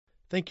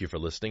Thank you for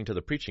listening to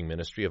the preaching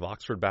ministry of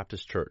Oxford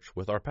Baptist Church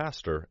with our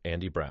pastor,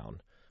 Andy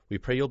Brown. We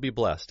pray you'll be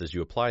blessed as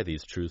you apply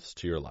these truths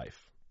to your life.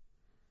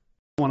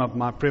 One of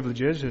my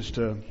privileges is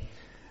to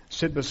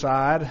sit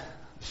beside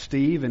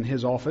Steve in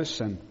his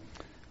office and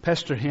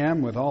pester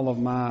him with all of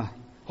my,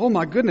 oh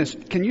my goodness,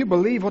 can you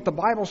believe what the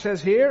Bible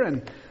says here?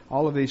 And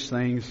all of these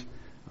things.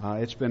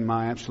 It's been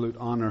my absolute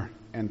honor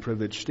and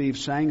privilege. Steve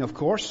sang, of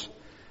course,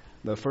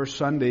 the first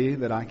Sunday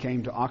that I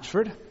came to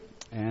Oxford.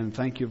 And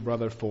thank you,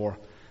 brother, for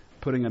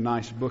putting a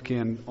nice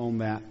bookend on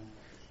that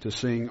to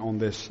sing on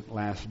this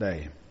last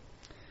day.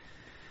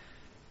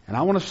 And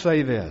I want to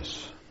say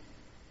this.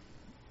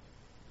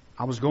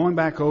 I was going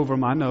back over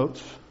my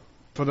notes.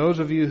 For those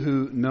of you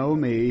who know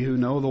me, who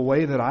know the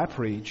way that I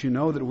preach, you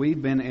know that we've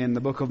been in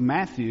the book of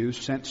Matthew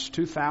since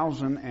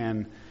 2000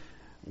 and,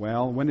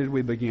 well, when did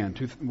we begin?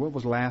 What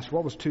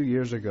was 2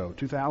 years ago?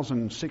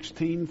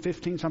 2016,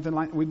 15, something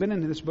like that. We've been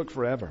in this book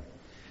forever.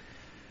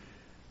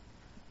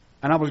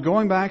 And I was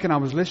going back and I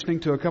was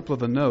listening to a couple of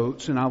the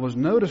notes, and I was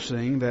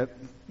noticing that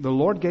the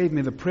Lord gave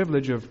me the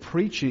privilege of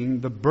preaching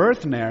the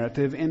birth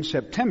narrative in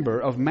September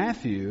of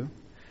Matthew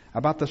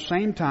about the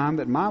same time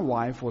that my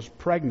wife was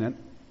pregnant.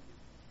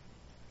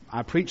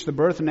 I preached the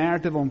birth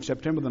narrative on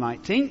September the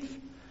 19th.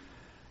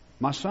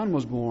 My son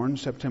was born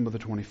September the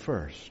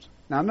 21st.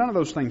 Now, none of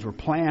those things were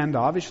planned,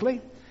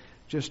 obviously,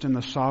 just in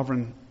the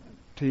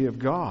sovereignty of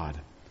God.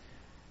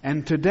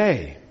 And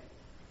today,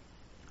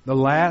 the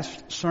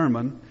last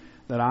sermon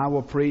that I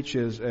will preach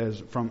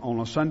is from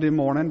on a Sunday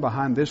morning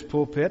behind this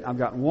pulpit. I've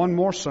got one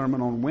more sermon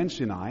on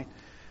Wednesday night.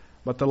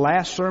 But the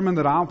last sermon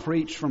that I'll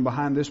preach from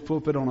behind this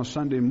pulpit on a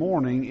Sunday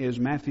morning is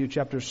Matthew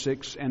chapter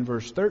 6 and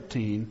verse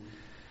 13.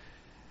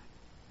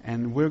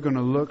 And we're going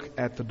to look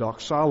at the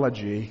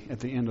doxology at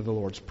the end of the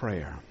Lord's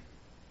Prayer.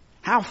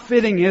 How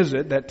fitting is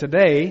it that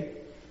today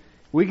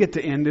we get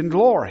to end in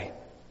glory?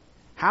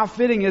 How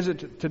fitting is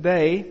it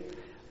today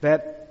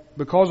that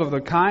because of the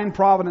kind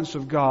providence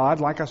of God,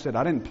 like I said,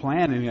 I didn't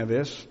plan any of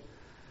this,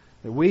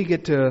 that we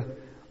get to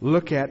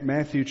look at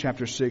Matthew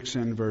chapter 6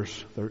 and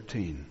verse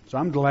 13. So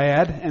I'm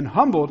glad and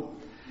humbled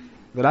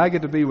that I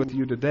get to be with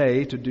you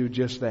today to do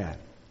just that.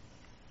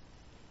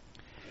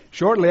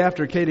 Shortly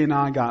after Katie and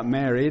I got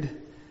married,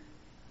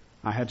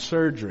 I had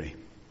surgery.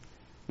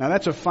 Now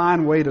that's a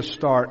fine way to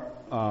start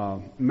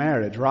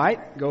marriage,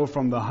 right? Go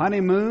from the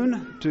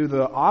honeymoon to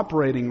the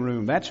operating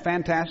room. That's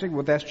fantastic,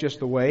 but that's just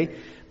the way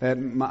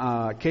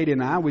that Katie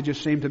and I, we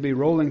just seem to be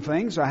rolling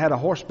things. I had a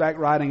horseback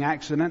riding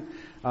accident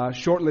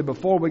shortly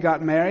before we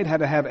got married.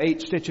 Had to have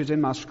 8 stitches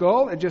in my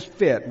skull. It just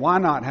fit. Why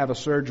not have a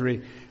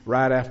surgery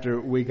right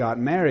after we got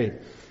married?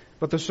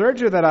 But the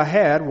surgery that I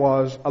had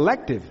was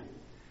elective.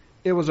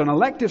 It was an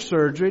elective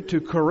surgery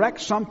to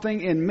correct something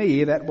in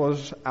me that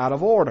was out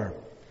of order.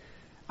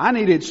 I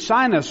needed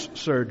sinus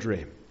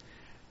surgery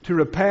to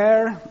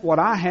repair what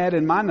I had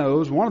in my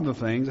nose. One of the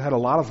things, I had a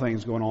lot of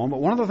things going on, but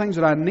one of the things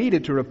that I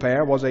needed to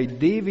repair was a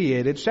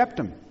deviated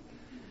septum.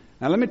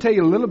 Now let me tell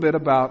you a little bit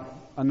about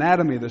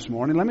anatomy this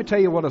morning. Let me tell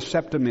you what a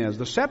septum is.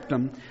 The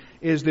septum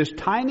is this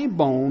tiny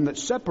bone that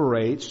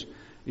separates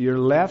your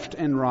left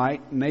and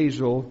right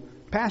nasal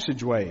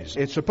passageways.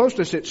 It's supposed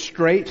to sit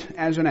straight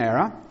as an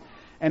arrow,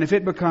 and if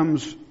it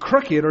becomes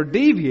crooked or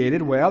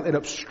deviated, well, it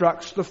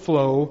obstructs the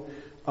flow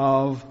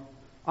of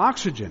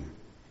oxygen.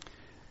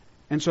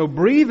 And so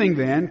breathing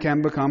then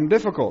can become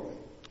difficult.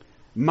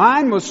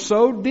 Mine was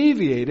so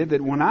deviated that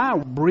when I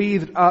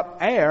breathed up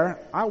air,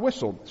 I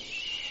whistled.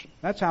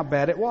 That's how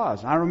bad it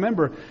was. I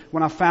remember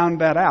when I found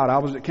that out. I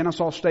was at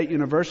Kennesaw State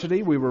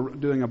University. We were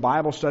doing a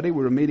Bible study.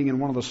 We were meeting in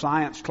one of the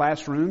science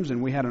classrooms,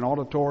 and we had an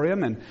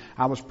auditorium, and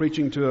I was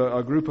preaching to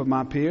a group of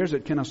my peers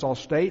at Kennesaw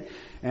State.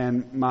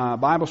 And my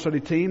Bible study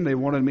team, they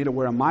wanted me to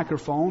wear a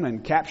microphone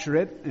and capture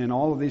it and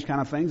all of these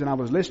kind of things. And I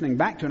was listening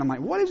back to it, and I'm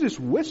like, what is this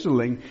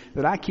whistling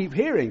that I keep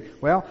hearing?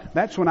 Well,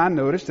 that's when I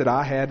noticed that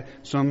I had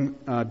some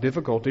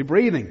difficulty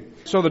breathing.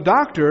 So the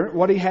doctor,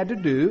 what he had to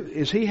do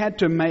is he had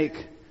to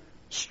make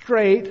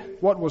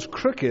straight what was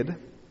crooked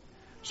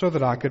so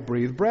that I could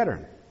breathe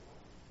better.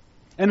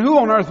 And who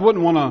on earth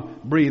wouldn't want to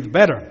breathe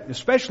better?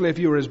 Especially if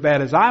you were as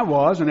bad as I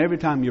was, and every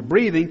time you're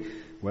breathing,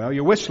 well,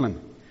 you're whistling.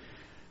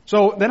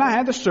 So then I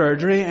had the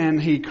surgery,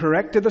 and he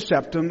corrected the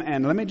septum,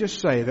 and let me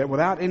just say that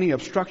without any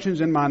obstructions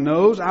in my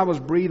nose, I was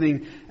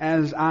breathing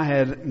as I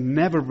had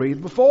never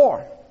breathed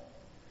before.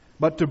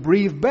 But to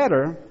breathe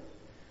better,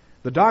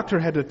 the doctor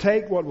had to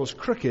take what was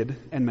crooked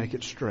and make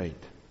it straight.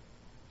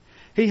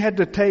 He had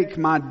to take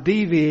my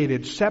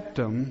deviated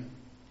septum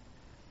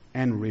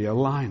and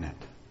realign it.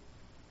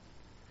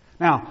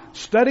 Now,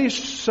 studies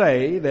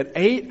say that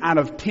 8 out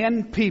of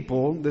 10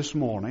 people this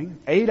morning,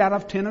 8 out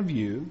of 10 of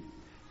you,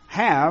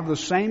 have the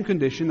same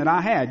condition that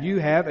I had. You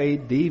have a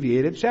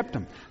deviated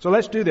septum. So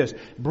let's do this.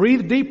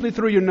 Breathe deeply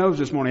through your nose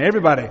this morning.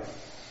 Everybody.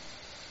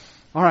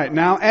 All right,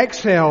 now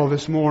exhale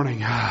this morning.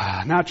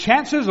 Now,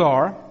 chances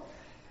are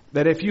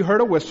that if you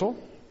heard a whistle,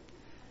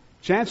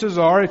 chances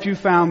are if you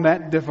found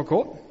that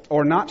difficult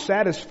or not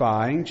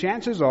satisfying,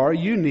 chances are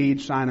you need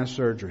sinus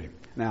surgery.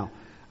 Now,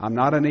 I'm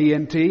not an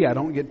ENT. I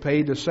don't get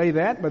paid to say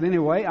that. But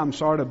anyway, I'm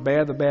sorry to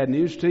bear the bad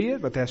news to you,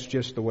 but that's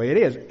just the way it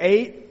is.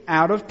 8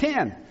 out of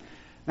 10.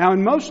 Now,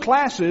 in most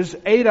classes,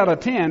 8 out of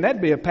 10,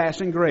 that'd be a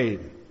passing grade.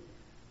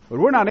 But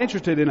we're not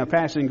interested in a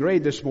passing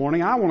grade this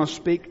morning. I want to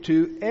speak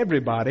to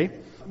everybody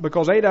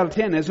because 8 out of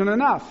 10 isn't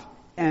enough.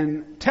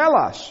 And tell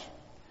us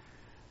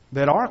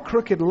that our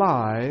crooked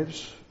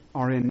lives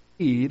are in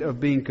need of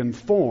being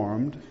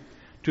conformed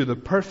to the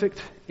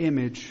perfect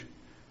image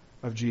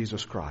of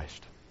Jesus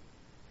Christ.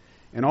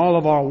 In all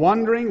of our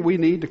wandering, we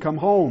need to come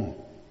home.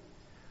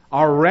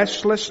 Our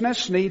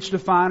restlessness needs to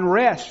find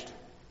rest.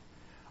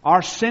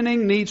 Our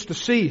sinning needs to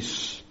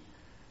cease.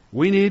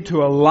 We need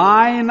to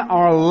align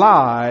our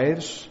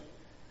lives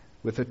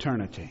with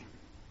eternity.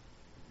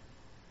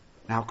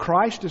 Now,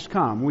 Christ has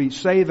come. We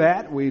say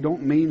that. We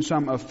don't mean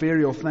some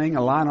ethereal thing,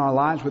 align our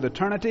lives with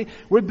eternity.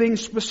 We're being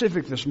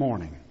specific this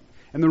morning.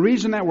 And the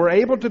reason that we're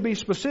able to be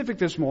specific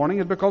this morning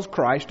is because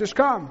Christ has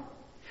come.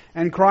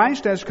 And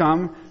Christ has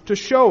come to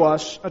show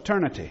us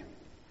eternity.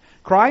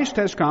 Christ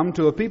has come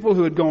to a people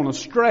who had gone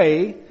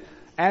astray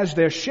as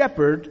their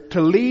shepherd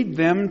to lead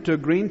them to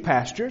green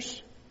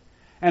pastures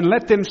and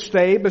let them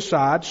stay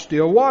beside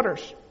still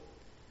waters.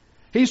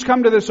 He's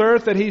come to this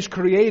earth that He's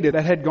created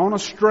that had gone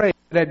astray,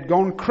 that had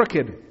gone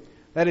crooked,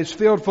 that is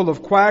filled full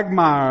of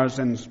quagmires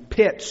and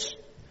pits.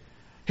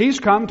 He's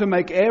come to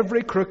make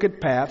every crooked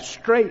path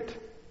straight.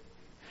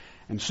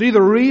 And see,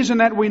 the reason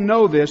that we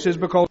know this is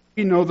because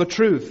we know the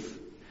truth.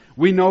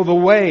 We know the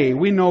way.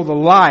 We know the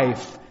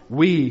life.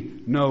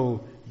 We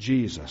know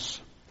Jesus.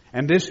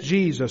 And this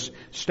Jesus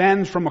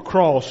stands from a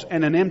cross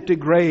and an empty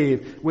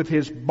grave with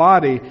His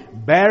body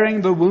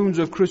bearing the wounds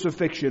of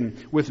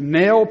crucifixion, with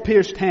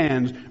nail-pierced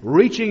hands,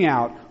 reaching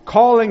out,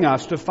 calling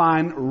us to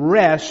find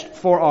rest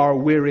for our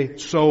weary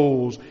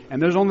souls.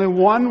 And there's only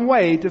one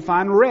way to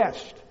find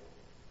rest.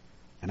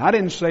 And I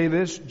didn't say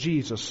this,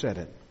 Jesus said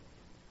it.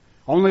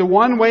 Only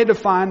one way to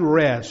find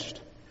rest.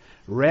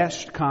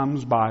 Rest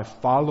comes by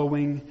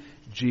following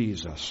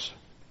Jesus.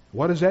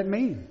 What does that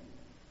mean?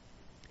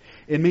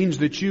 It means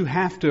that you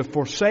have to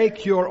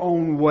forsake your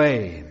own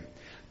way,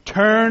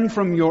 turn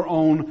from your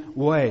own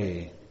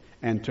way,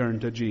 and turn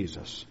to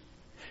Jesus.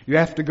 You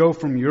have to go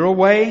from your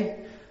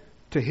way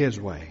to His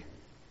way.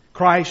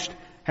 Christ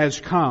has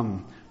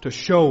come to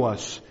show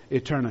us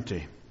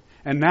eternity.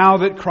 And now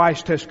that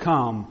Christ has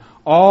come,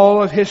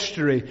 all of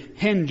history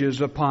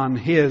hinges upon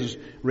His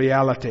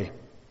reality.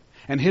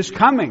 And His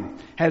coming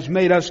has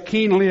made us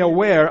keenly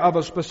aware of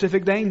a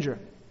specific danger.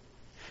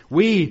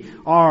 We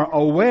are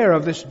aware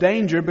of this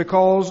danger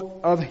because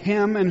of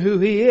Him and who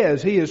He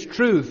is. He is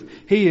truth.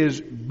 He is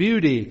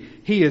beauty.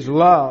 He is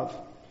love.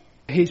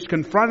 He's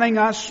confronting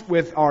us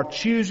with our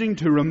choosing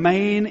to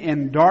remain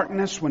in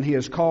darkness when He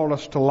has called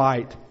us to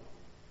light.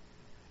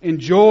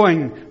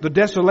 Enjoying the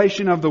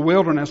desolation of the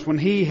wilderness when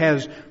He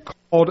has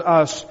called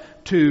us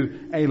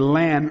to a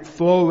land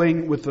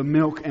flowing with the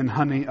milk and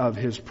honey of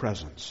His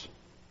presence.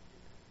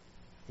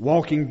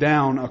 Walking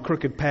down a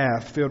crooked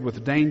path filled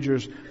with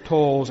dangers,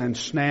 toils, and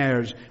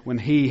snares when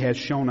He has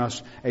shown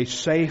us a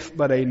safe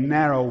but a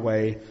narrow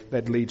way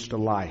that leads to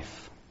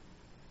life.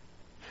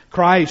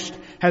 Christ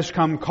has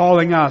come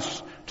calling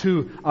us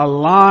to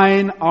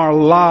align our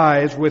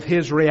lives with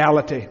His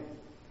reality.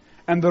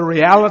 And the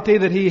reality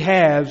that He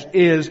has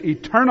is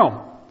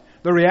eternal.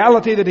 The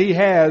reality that He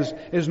has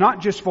is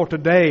not just for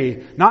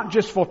today, not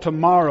just for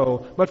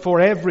tomorrow, but for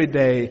every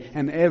day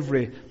and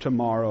every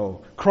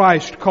tomorrow.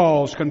 Christ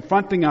calls,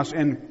 confronting us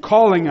and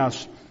calling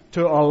us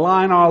to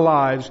align our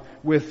lives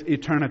with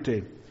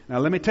eternity. Now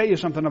let me tell you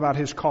something about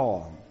His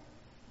call.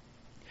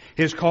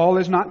 His call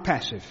is not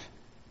passive.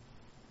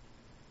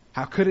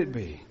 How could it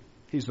be?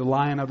 He's the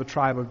Lion of the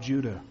tribe of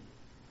Judah.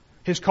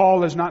 His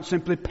call is not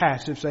simply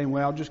passive, saying,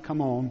 well, just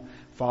come on,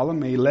 follow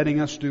me,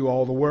 letting us do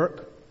all the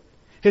work.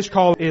 His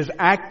call is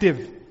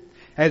active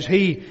as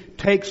He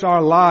takes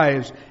our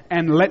lives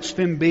and lets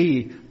them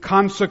be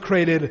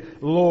consecrated,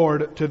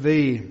 Lord, to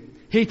Thee.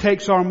 He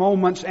takes our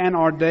moments and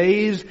our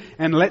days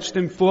and lets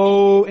them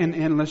flow in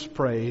endless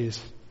praise.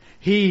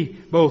 He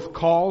both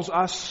calls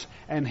us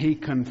and He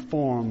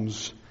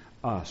conforms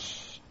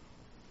us.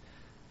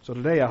 So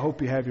today I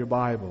hope you have your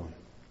Bible.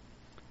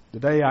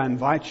 Today I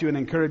invite you and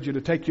encourage you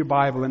to take your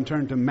Bible and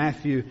turn to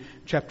Matthew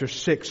chapter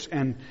 6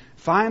 and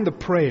find the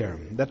prayer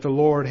that the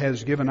Lord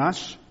has given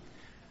us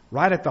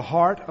right at the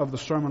heart of the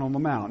Sermon on the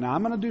Mount. Now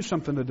I'm going to do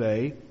something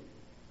today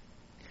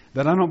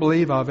that I don't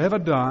believe I've ever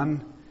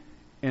done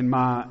in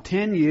my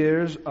 10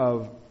 years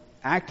of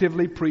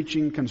actively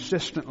preaching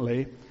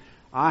consistently.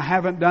 I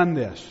haven't done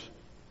this.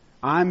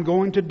 I'm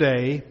going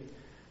today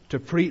to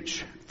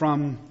preach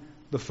from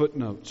the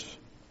footnotes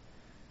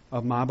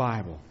of my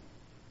Bible.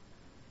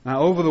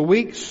 Now, over the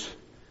weeks,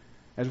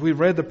 as we've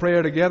read the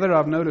prayer together,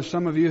 I've noticed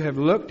some of you have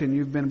looked and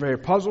you've been very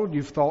puzzled.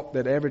 You've thought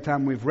that every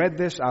time we've read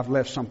this, I've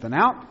left something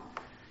out.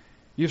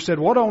 You've said,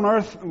 what on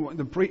earth,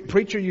 the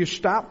preacher, you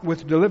stopped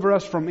with deliver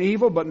us from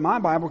evil, but my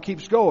Bible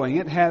keeps going.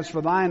 It has,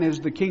 for thine is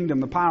the kingdom,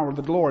 the power,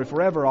 the glory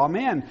forever.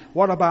 Amen.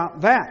 What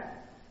about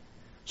that?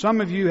 Some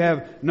of you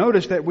have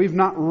noticed that we've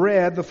not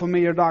read the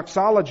familiar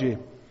doxology.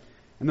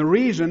 And the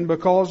reason,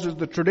 because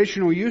the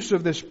traditional use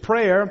of this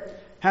prayer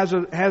has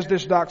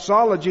this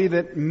doxology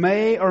that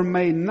may or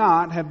may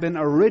not have been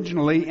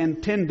originally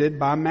intended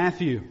by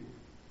Matthew.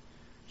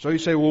 So you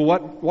say, well,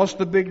 what's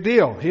the big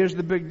deal? Here's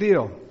the big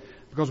deal.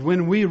 Because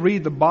when we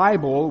read the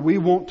Bible, we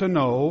want to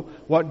know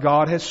what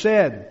God has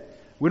said.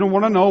 We don't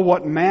want to know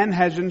what man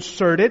has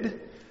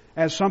inserted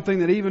as something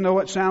that, even though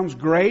it sounds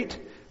great,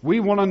 we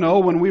want to know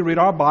when we read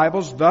our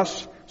Bibles,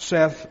 thus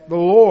saith the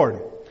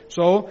Lord.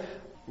 So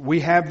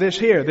we have this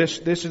here. This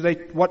is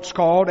what's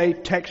called a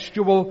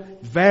textual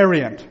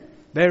variant.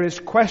 There is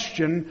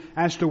question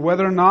as to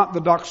whether or not the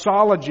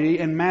doxology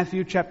in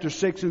Matthew chapter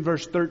 6 and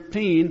verse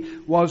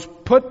 13 was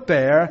put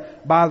there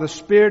by the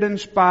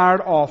Spirit-inspired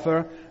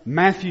author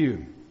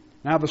Matthew.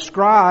 Now the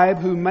scribe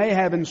who may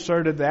have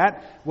inserted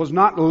that was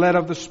not led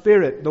of the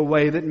Spirit the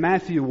way that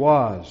Matthew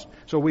was.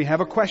 So we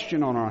have a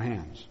question on our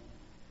hands.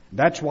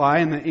 That's why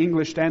in the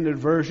English Standard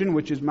Version,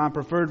 which is my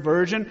preferred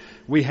version,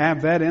 we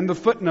have that in the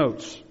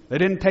footnotes. They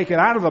didn't take it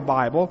out of the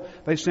Bible,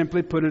 they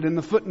simply put it in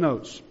the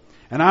footnotes.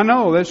 And I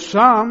know there's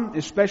some,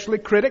 especially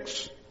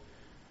critics,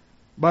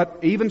 but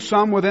even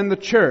some within the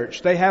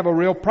church, they have a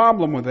real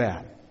problem with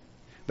that.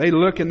 They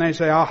look and they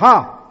say,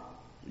 aha,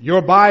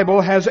 your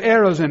Bible has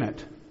errors in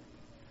it.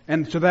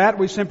 And to that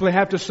we simply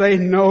have to say,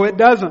 no, it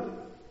doesn't.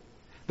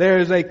 There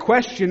is a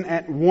question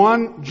at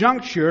one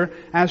juncture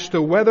as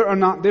to whether or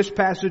not this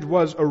passage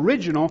was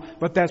original,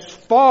 but that's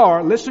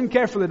far, listen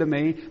carefully to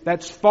me,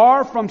 that's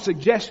far from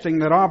suggesting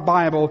that our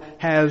Bible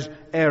has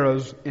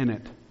errors in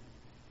it.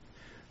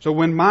 So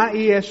when my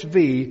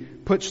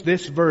ESV puts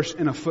this verse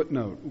in a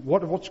footnote,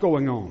 what's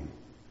going on?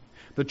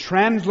 The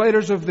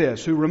translators of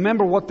this, who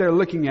remember what they're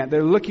looking at,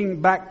 they're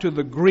looking back to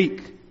the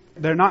Greek.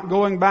 They're not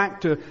going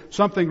back to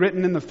something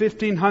written in the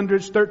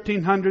 1500s,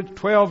 1300s,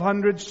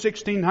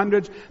 1200s,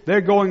 1600s.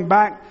 They're going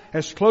back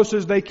as close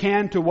as they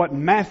can to what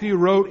Matthew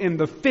wrote in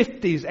the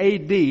 50s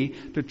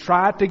AD to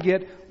try to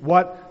get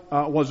what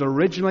was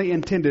originally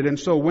intended. And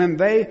so when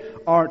they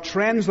are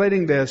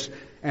translating this,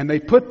 and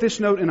they put this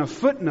note in a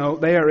footnote,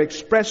 they are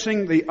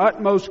expressing the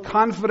utmost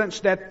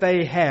confidence that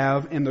they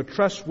have in the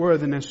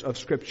trustworthiness of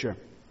Scripture.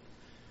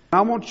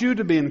 I want you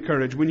to be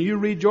encouraged when you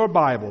read your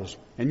Bibles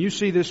and you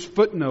see this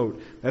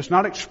footnote that's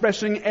not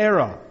expressing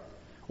error.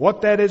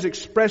 What that is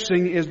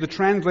expressing is the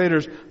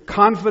translator's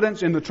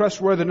confidence in the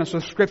trustworthiness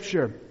of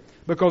Scripture.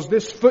 Because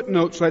this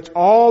footnote lets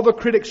all the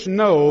critics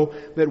know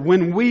that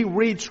when we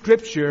read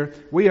Scripture,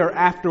 we are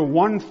after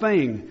one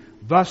thing.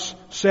 Thus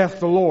saith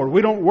the Lord.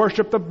 We don't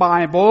worship the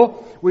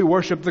Bible, we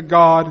worship the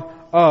God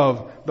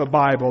of the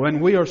Bible.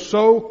 And we are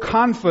so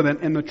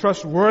confident in the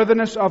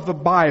trustworthiness of the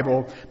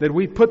Bible that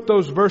we put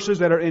those verses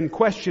that are in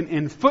question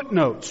in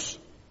footnotes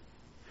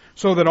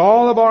so that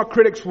all of our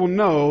critics will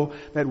know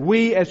that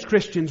we as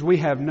Christians, we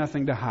have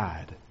nothing to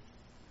hide.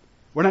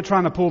 We're not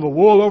trying to pull the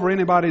wool over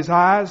anybody's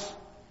eyes.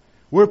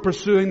 We're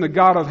pursuing the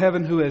God of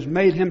heaven who has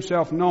made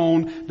Himself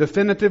known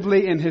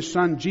definitively in His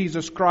Son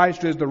Jesus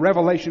Christ, who is the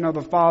revelation of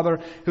the Father,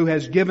 who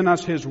has given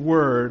us His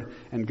Word,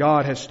 and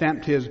God has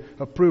stamped His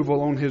approval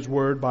on His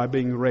Word by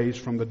being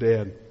raised from the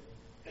dead.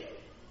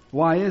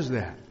 Why is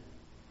that?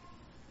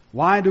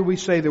 Why do we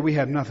say that we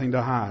have nothing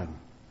to hide?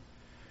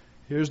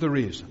 Here's the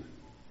reason.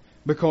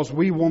 Because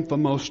we want the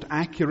most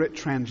accurate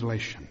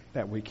translation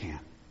that we can.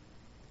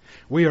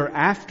 We are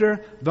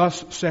after,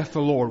 thus saith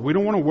the Lord. We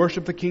don't want to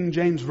worship the King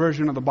James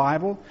Version of the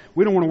Bible.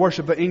 We don't want to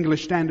worship the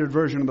English Standard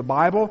Version of the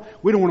Bible.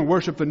 We don't want to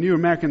worship the New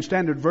American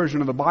Standard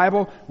Version of the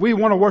Bible. We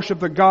want to worship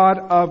the God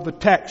of the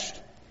text.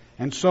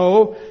 And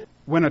so,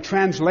 when a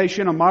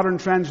translation, a modern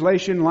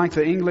translation like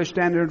the English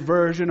Standard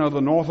Version or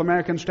the North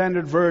American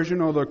Standard Version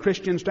or the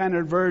Christian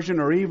Standard Version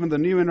or even the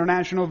New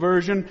International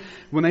Version,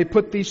 when they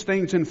put these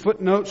things in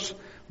footnotes,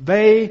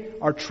 they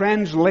are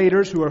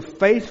translators who are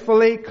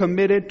faithfully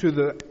committed to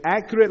the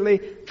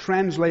accurately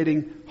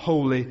translating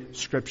Holy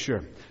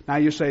Scripture. Now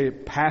you say,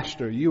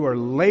 Pastor, you are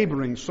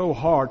laboring so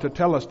hard to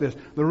tell us this.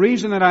 The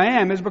reason that I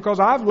am is because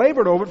I've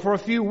labored over it for a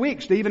few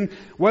weeks to even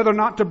whether or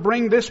not to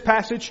bring this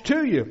passage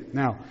to you.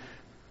 Now,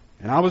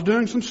 and I was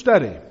doing some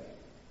study,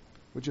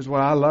 which is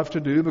what I love to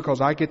do because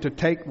I get to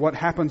take what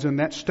happens in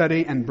that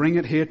study and bring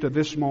it here to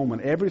this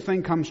moment.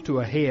 Everything comes to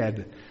a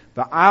head.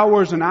 The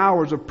hours and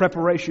hours of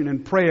preparation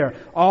and prayer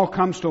all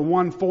comes to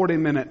one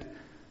 40-minute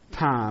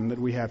time that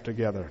we have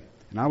together.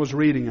 And I was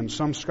reading, and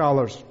some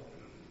scholars,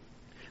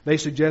 they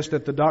suggest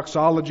that the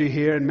doxology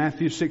here in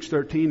Matthew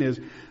 6:13 is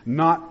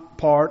not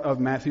part of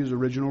Matthew's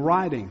original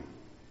writing.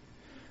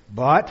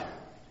 But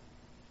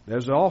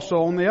there's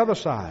also on the other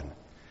side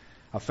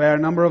a fair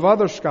number of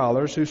other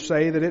scholars who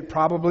say that it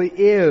probably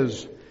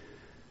is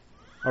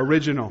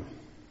original.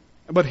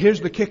 But here's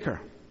the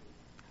kicker.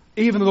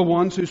 Even the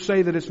ones who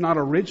say that it's not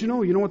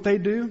original, you know what they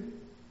do?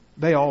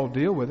 They all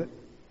deal with it.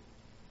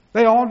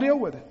 They all deal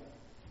with it.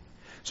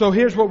 So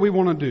here's what we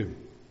want to do.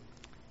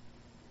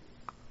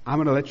 I'm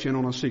going to let you in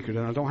on a secret,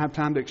 and I don't have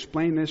time to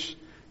explain this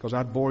because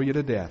I'd bore you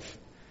to death.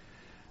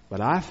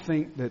 But I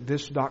think that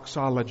this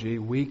doxology,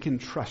 we can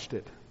trust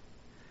it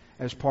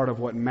as part of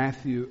what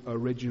Matthew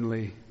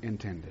originally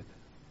intended.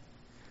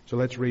 So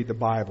let's read the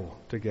Bible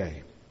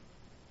today.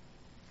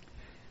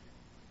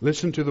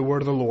 Listen to the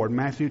word of the Lord.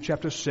 Matthew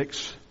chapter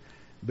 6,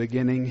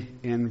 beginning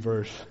in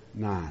verse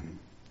 9.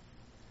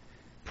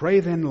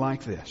 Pray then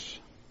like this.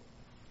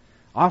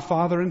 Our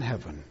Father in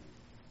heaven,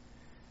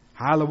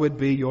 hallowed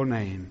be your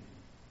name.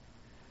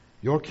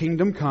 Your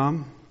kingdom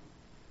come,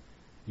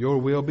 your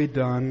will be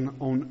done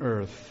on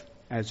earth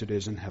as it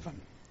is in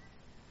heaven.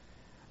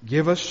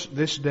 Give us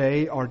this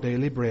day our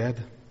daily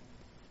bread,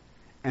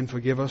 and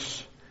forgive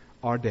us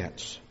our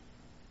debts,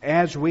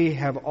 as we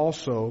have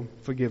also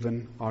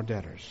forgiven our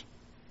debtors.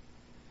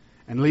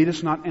 And lead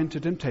us not into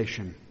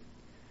temptation,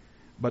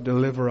 but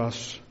deliver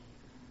us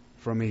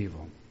from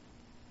evil.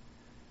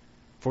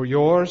 For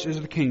yours is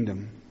the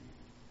kingdom,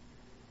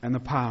 and the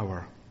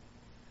power,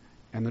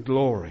 and the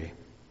glory,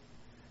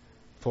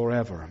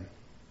 forever.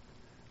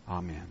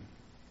 Amen.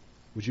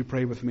 Would you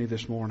pray with me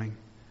this morning?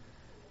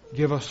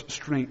 Give us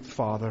strength,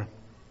 Father,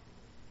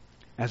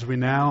 as we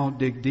now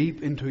dig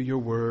deep into your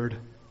word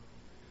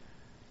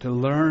to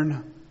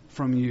learn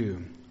from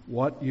you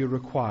what you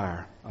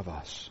require of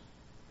us.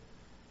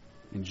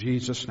 In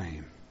Jesus'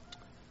 name,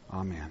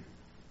 amen.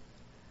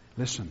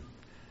 Listen,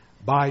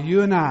 by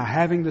you and I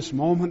having this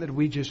moment that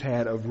we just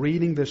had of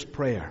reading this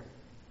prayer,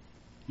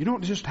 you know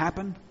what just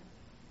happened?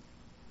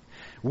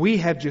 We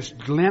have just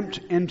glimpsed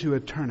into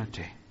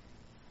eternity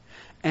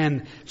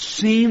and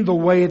seen the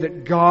way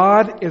that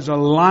God is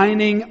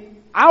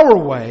aligning our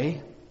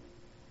way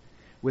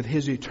with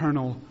His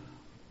eternal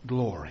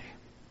glory.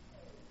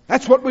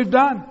 That's what we've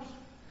done.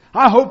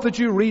 I hope that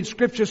you read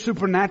Scripture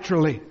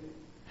supernaturally.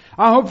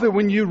 I hope that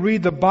when you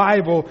read the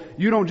Bible,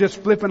 you don't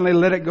just flippantly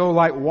let it go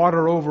like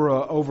water over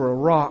a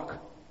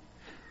rock.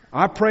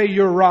 I pray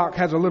your rock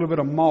has a little bit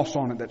of moss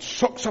on it that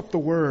soaks up the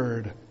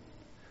Word,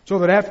 so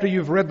that after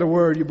you've read the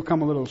Word, you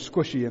become a little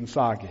squishy and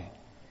soggy.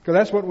 Because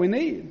that's what we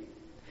need.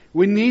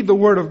 We need the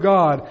Word of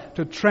God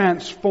to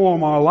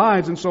transform our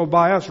lives. And so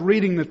by us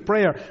reading this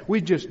prayer,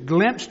 we just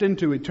glimpsed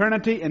into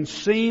eternity and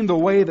seen the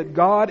way that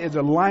God is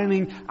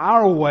aligning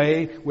our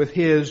way with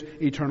His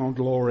eternal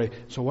glory.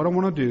 So what I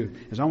want to do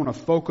is I want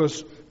to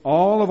focus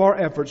all of our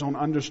efforts on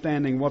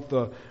understanding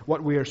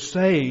what we are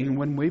saying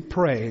when we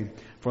pray.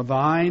 For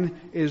thine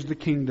is the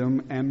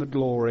kingdom and the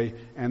glory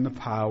and the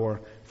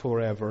power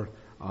forever.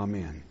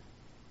 Amen.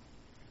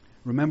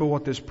 Remember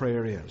what this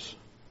prayer is.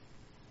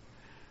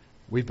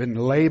 We've been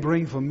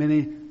laboring for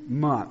many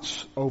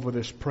months over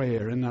this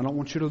prayer, and I don't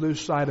want you to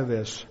lose sight of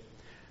this.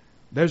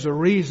 There's a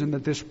reason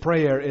that this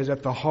prayer is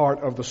at the heart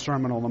of the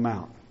Sermon on the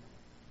Mount.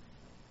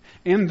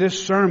 In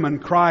this sermon,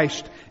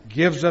 Christ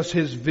gives us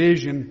His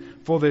vision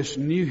for this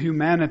new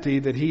humanity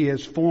that He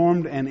has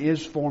formed and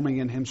is forming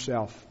in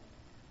Himself.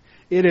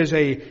 It is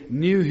a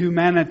new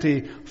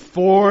humanity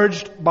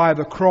forged by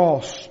the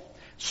cross,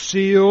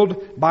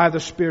 sealed by the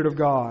Spirit of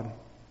God.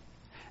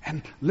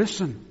 And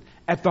listen,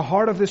 at the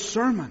heart of this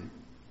sermon,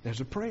 there's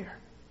a prayer.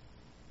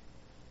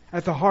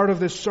 At the heart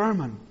of this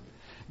sermon,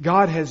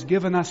 God has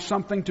given us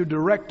something to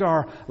direct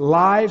our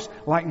lives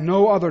like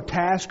no other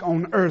task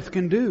on earth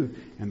can do,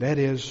 and that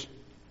is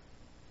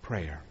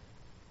prayer.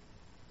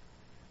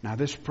 Now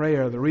this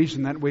prayer, the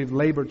reason that we've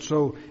labored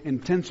so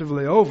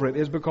intensively over it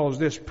is because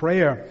this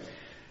prayer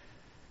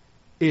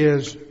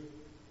is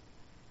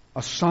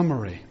a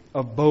summary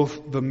of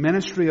both the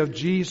ministry of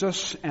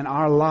Jesus and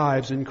our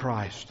lives in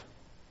Christ.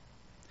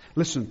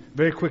 Listen,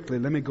 very quickly,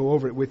 let me go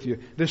over it with you.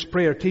 This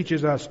prayer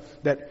teaches us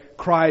that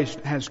Christ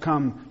has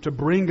come to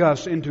bring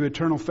us into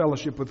eternal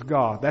fellowship with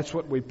God. That's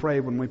what we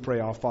pray when we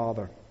pray our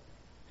Father.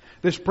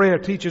 This prayer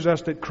teaches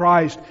us that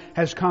Christ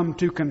has come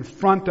to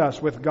confront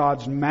us with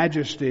God's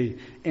majesty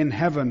in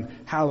heaven.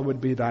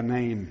 Hallowed be thy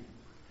name.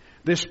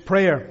 This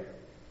prayer,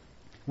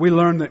 we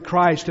learn that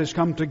Christ has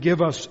come to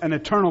give us an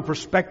eternal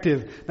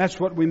perspective. That's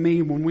what we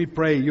mean when we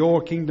pray,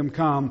 your kingdom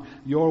come,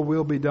 your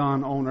will be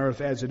done on earth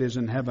as it is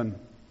in heaven.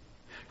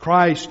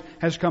 Christ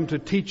has come to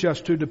teach us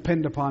to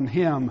depend upon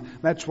Him.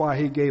 That's why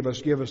He give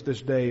us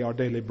this day our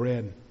daily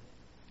bread.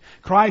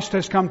 Christ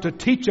has come to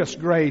teach us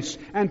grace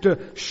and to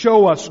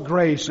show us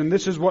grace. And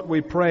this is what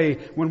we pray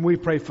when we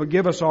pray,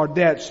 forgive us our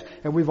debts,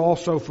 and we've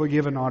also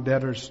forgiven our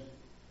debtors.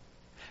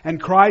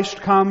 And Christ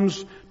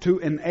comes to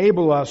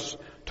enable us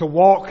to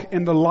walk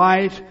in the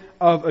light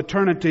of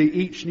eternity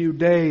each new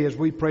day as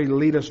we pray,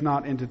 lead us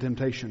not into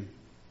temptation.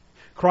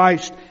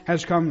 Christ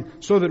has come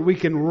so that we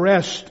can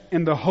rest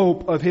in the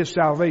hope of His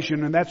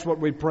salvation. And that's what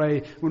we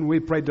pray when we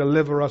pray,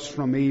 deliver us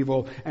from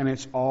evil. And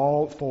it's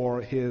all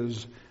for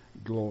His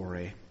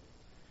glory.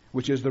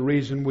 Which is the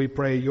reason we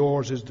pray,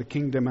 yours is the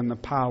kingdom and the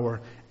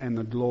power and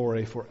the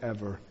glory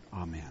forever.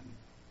 Amen.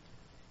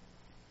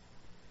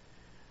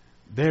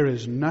 There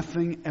is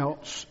nothing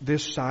else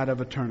this side of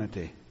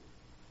eternity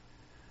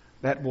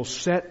that will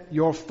set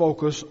your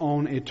focus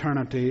on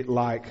eternity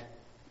like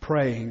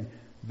praying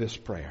this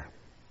prayer.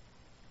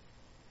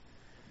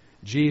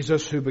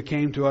 Jesus, who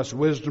became to us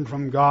wisdom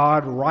from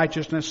God,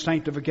 righteousness,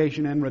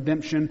 sanctification, and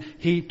redemption,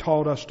 He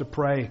taught us to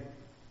pray.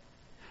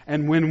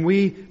 And when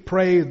we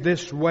pray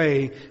this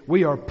way,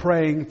 we are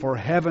praying for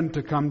heaven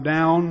to come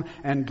down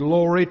and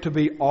glory to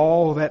be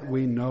all that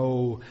we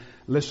know.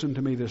 Listen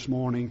to me this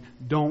morning.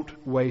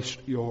 Don't waste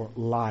your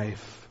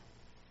life.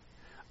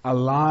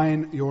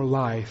 align your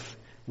life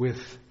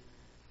with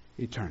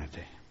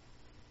eternity.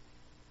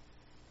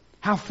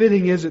 How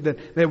fitting is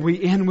it that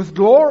we end with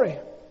glory?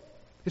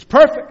 It's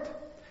perfect.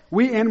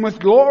 We end with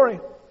glory.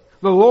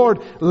 The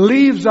Lord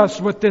leaves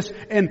us with this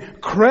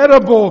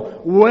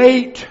incredible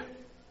weight.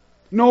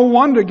 No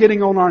wonder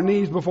getting on our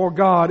knees before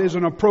God is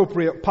an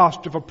appropriate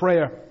posture for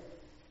prayer.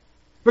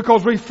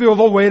 Because we feel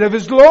the weight of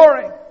His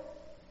glory.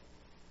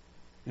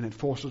 And it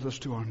forces us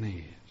to our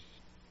knees.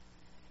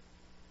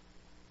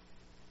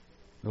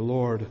 The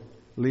Lord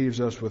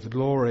leaves us with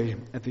glory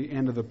at the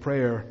end of the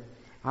prayer,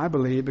 I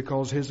believe,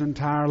 because His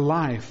entire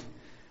life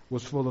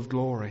was full of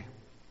glory.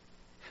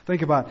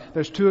 Think about it.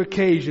 There's two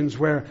occasions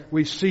where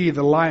we see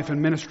the life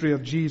and ministry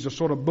of Jesus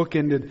sort of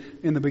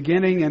bookended in the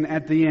beginning and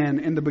at the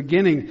end. In the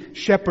beginning,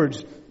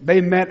 shepherds,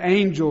 they met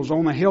angels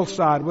on the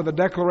hillside with a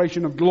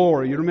declaration of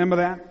glory. You remember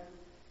that?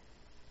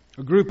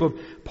 A group of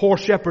poor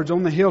shepherds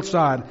on the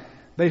hillside,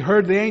 they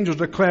heard the angels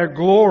declare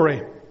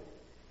glory.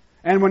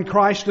 And when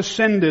Christ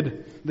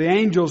ascended, the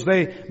angels,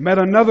 they met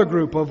another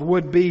group of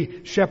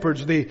would-be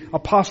shepherds, the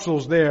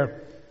apostles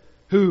there,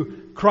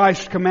 who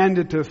Christ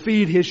commanded to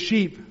feed His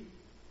sheep.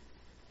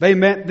 They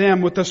met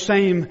them with the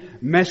same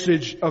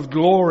message of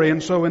glory.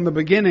 And so in the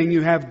beginning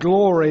you have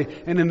glory,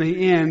 and in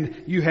the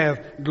end you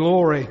have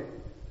glory.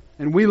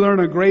 And we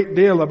learn a great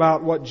deal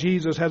about what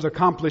Jesus has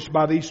accomplished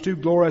by these two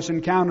glorious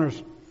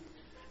encounters.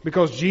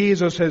 Because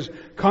Jesus has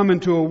come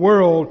into a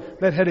world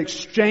that had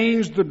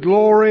exchanged the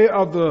glory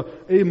of the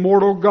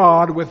immortal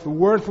God with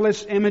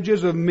worthless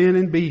images of men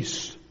and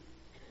beasts.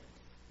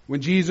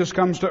 When Jesus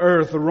comes to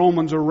earth, the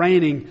Romans are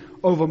reigning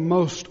over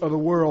most of the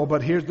world.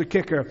 But here's the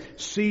kicker.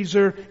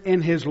 Caesar,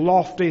 in his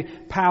lofty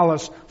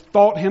palace,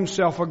 thought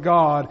himself a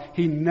god.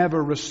 He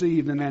never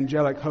received an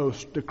angelic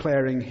host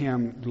declaring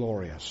him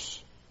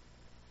glorious.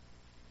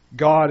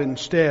 God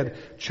instead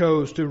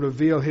chose to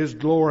reveal His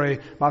glory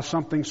by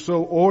something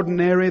so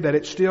ordinary that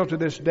it still to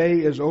this day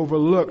is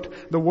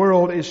overlooked. The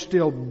world is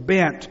still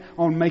bent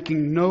on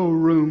making no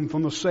room for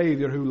the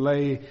Savior who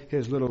lay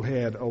His little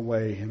head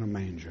away in a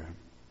manger.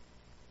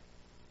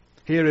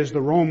 Here is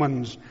the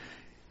Romans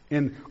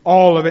in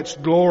all of its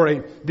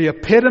glory, the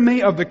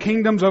epitome of the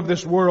kingdoms of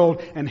this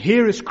world. And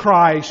here is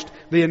Christ,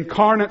 the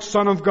incarnate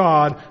Son of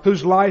God,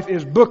 whose life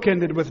is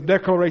bookended with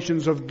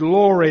declarations of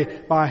glory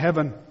by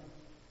heaven.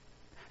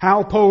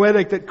 How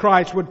poetic that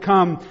Christ would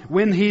come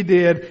when He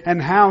did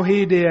and how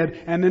He did,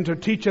 and then to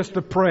teach us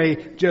to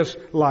pray just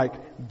like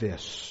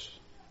this.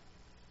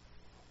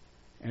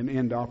 And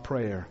end our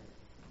prayer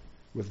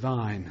with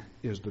Thine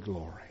is the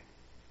glory.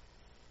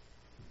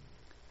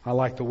 I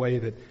like the way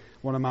that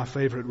one of my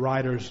favorite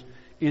writers,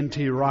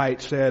 N.T.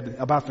 Wright, said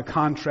about the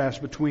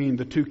contrast between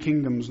the two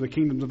kingdoms, the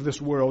kingdoms of this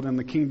world and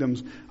the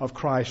kingdoms of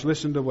Christ.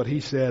 Listen to what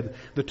he said.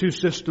 The two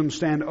systems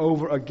stand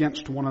over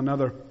against one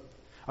another.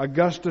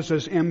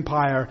 Augustus's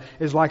empire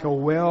is like a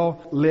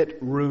well-lit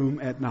room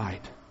at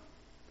night.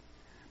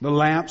 The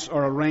lamps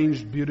are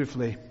arranged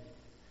beautifully.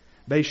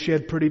 They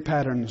shed pretty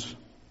patterns.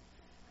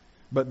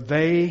 But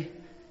they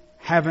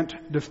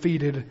haven't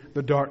defeated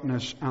the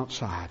darkness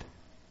outside.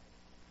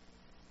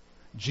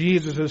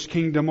 Jesus'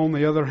 kingdom, on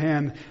the other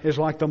hand, is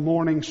like the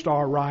morning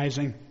star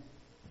rising,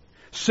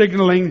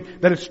 signaling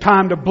that it's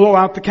time to blow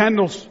out the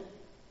candles,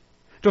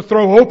 to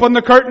throw open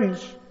the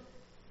curtains,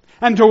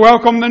 and to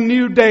welcome the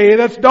new day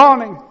that's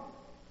dawning.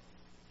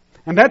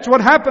 And that's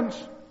what happens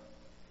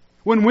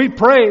when we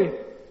pray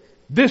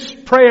this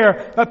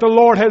prayer that the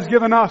Lord has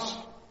given us.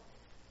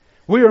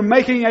 We are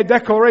making a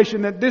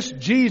declaration that this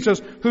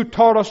Jesus who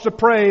taught us to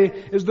pray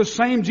is the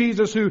same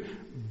Jesus who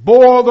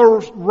bore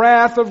the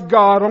wrath of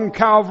God on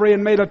Calvary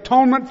and made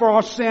atonement for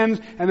our sins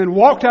and then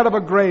walked out of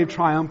a grave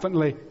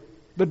triumphantly.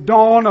 The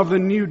dawn of the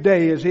new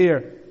day is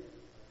here.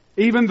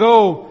 Even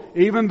though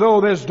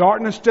there's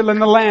darkness still in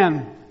the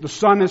land, the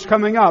sun is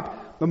coming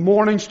up, the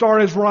morning star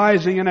is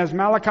rising, and as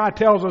Malachi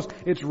tells us,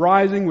 it's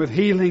rising with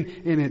healing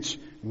in its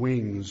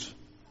wings.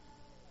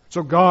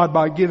 So God,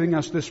 by giving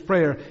us this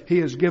prayer, He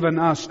has given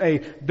us a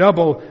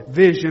double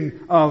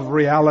vision of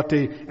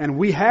reality. And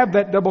we have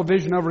that double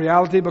vision of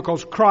reality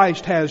because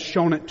Christ has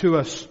shown it to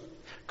us.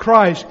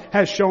 Christ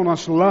has shown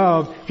us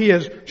love. He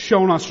has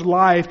shown us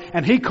life.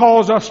 And He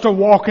calls us to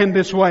walk in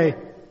this way.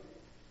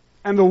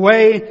 And the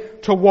way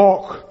to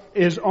walk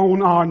is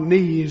on our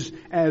knees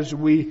as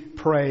we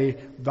pray,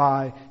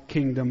 Thy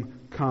kingdom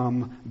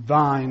come.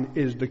 Thine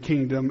is the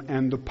kingdom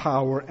and the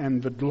power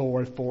and the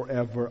glory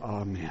forever.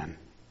 Amen.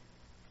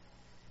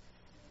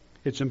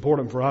 It's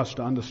important for us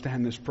to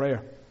understand this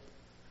prayer.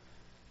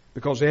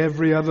 Because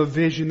every other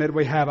vision that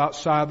we have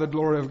outside the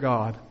glory of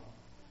God,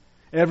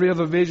 every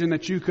other vision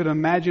that you could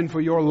imagine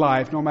for your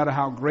life, no matter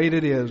how great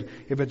it is,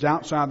 if it's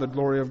outside the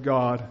glory of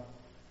God,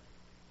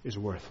 is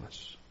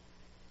worthless.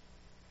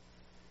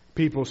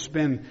 People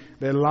spend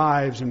their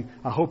lives, and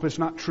I hope it's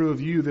not true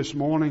of you this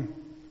morning.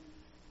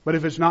 But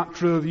if it's not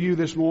true of you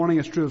this morning,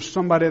 it's true of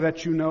somebody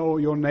that you know,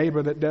 your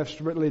neighbor that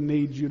desperately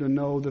needs you to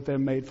know that they're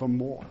made for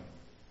more.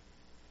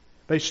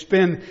 They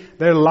spend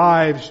their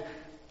lives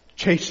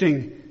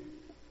chasing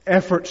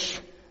efforts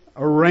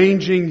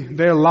arranging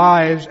their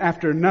lives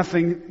after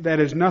nothing that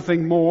is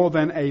nothing more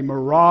than a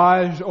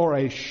mirage or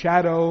a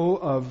shadow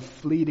of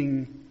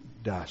fleeting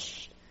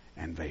dust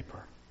and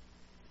vapor.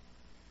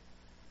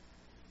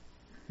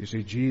 You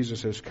see,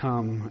 Jesus has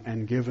come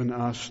and given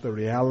us the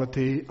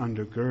reality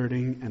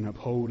undergirding and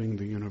upholding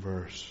the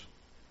universe.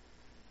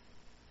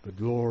 The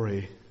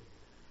glory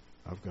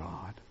of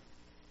God.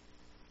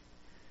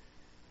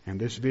 And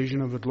this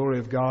vision of the glory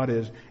of God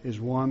is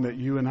one that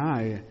you and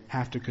I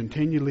have to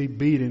continually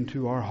beat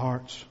into our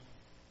hearts.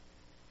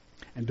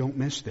 And don't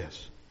miss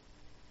this.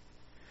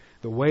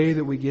 The way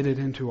that we get it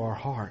into our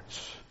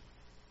hearts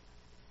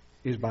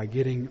is by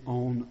getting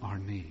on our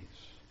knees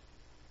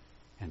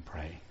and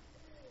praying.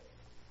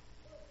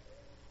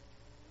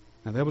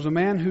 Now, there was a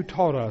man who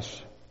taught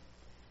us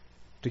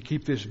to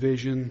keep this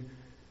vision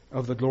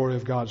of the glory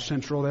of God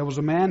central. There was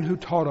a man who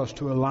taught us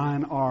to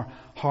align our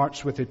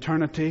hearts with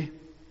eternity.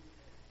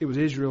 It was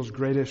Israel's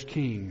greatest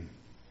king,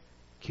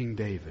 King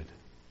David.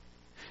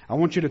 I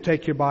want you to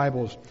take your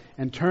Bibles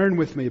and turn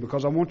with me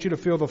because I want you to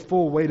feel the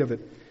full weight of it.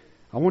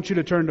 I want you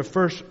to turn to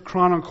 1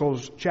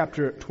 Chronicles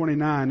chapter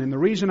 29. And the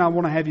reason I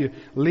want to have you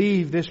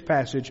leave this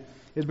passage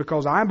is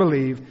because I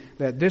believe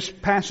that this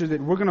passage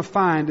that we're going to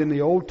find in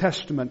the Old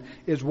Testament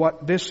is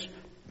what this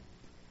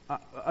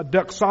a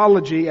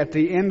doxology at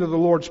the end of the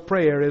Lord's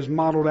Prayer is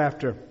modeled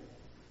after.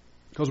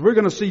 Because we're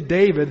going to see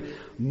David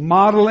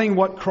modeling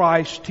what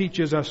Christ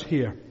teaches us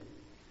here.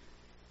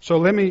 So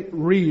let me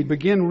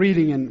begin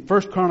reading in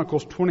 1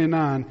 Chronicles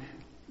 29,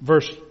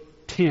 verse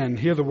 10.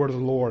 Hear the word of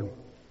the Lord.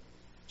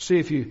 See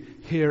if you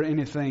hear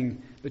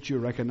anything that you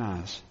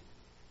recognize.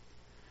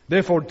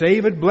 Therefore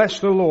David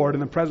blessed the Lord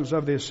in the presence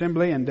of the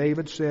assembly, and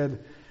David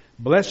said,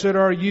 Blessed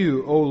are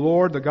you, O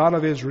Lord, the God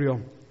of Israel,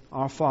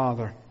 our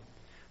Father,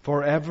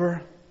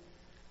 forever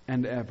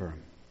and ever.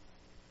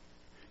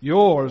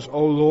 Yours,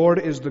 O Lord,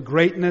 is the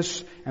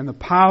greatness and the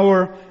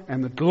power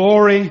and the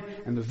glory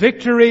and the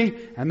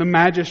victory and the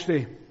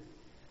majesty.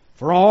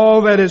 For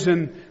all that is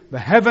in the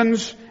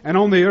heavens and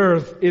on the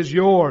earth is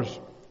yours.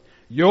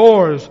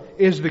 Yours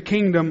is the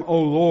kingdom, O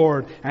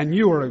Lord, and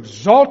you are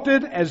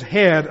exalted as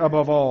head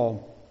above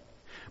all.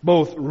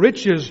 Both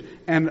riches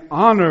and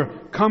honor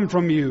come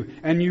from you,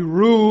 and you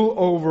rule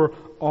over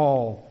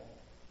all.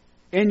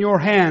 In your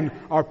hand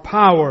are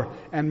power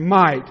and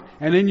might,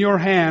 and in your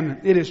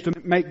hand it is to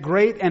make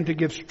great and to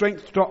give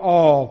strength to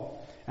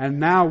all. And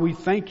now we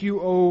thank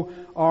you, O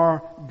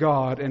our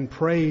God, and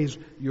praise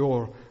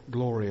your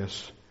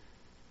glorious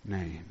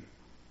name.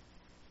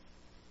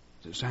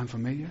 Does it sound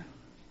familiar?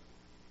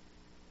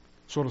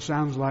 Sort of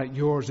sounds like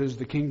yours is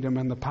the kingdom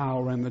and the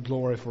power and the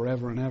glory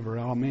forever and ever.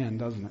 Amen,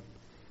 doesn't it?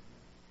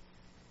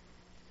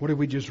 What did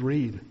we just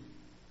read?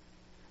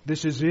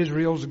 This is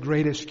Israel's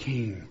greatest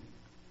king,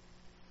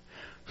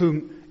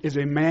 who is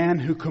a man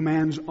who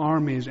commands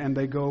armies and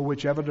they go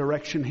whichever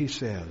direction he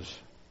says.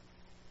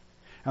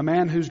 A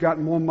man who's got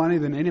more money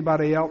than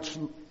anybody else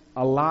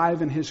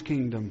alive in his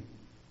kingdom.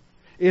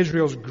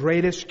 Israel's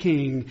greatest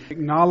king,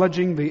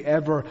 acknowledging the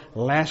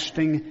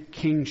everlasting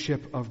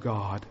kingship of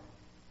God.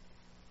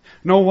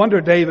 No wonder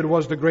David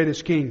was the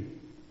greatest king.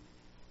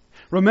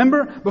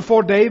 Remember,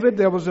 before David,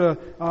 there was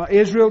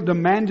Israel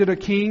demanded a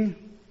king.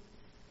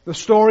 The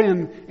story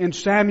in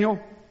Samuel.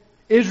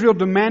 Israel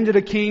demanded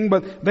a king,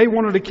 but they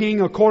wanted a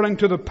king according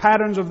to the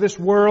patterns of this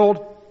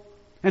world.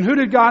 And who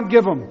did God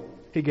give them?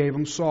 He gave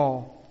them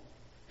Saul.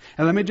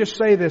 And let me just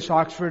say this,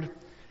 Oxford,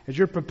 as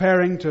you're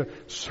preparing to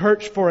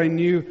search for a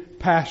new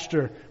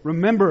pastor,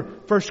 remember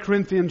 1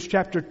 Corinthians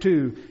chapter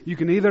 2. You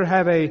can either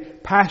have a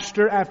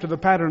pastor after the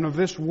pattern of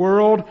this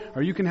world,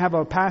 or you can have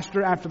a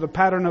pastor after the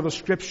pattern of the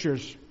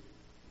Scriptures.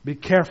 Be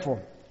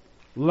careful.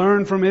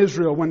 Learn from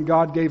Israel when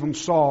God gave them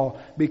Saul.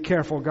 Be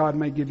careful, God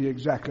may give you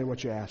exactly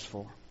what you asked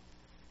for.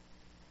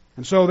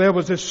 And so there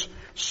was this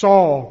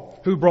Saul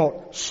who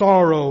brought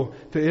sorrow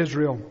to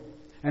Israel.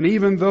 And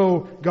even though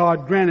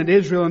God granted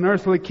Israel an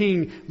earthly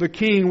king, the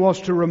king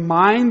was to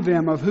remind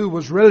them of who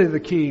was really the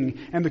king.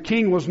 And the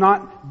king was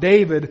not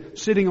David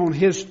sitting on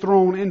his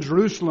throne in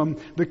Jerusalem.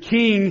 The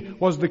king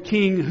was the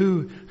king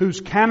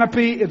whose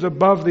canopy is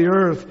above the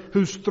earth,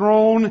 whose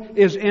throne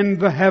is in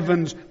the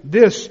heavens.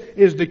 This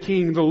is the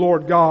king, the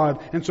Lord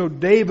God. And so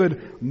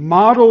David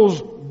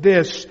models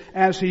this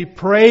as he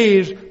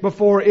prays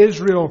before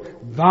Israel.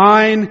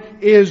 Thine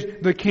is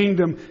the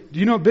kingdom. Do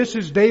you know this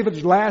is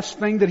David's last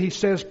thing that he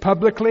says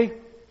publicly?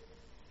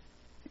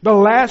 The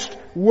last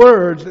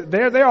words,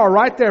 there they are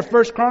right there,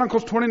 1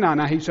 Chronicles 29.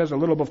 Now he says a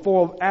little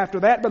before, after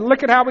that, but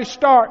look at how he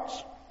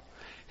starts.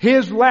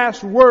 His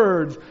last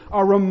words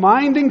are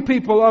reminding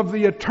people of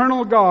the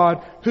eternal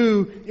God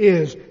who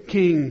is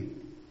king.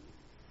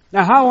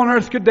 Now how on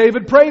earth could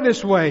David pray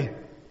this way?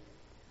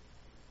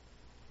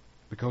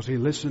 Because he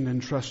listened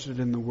and trusted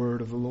in the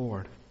word of the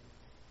Lord.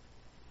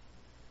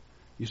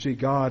 You see,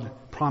 God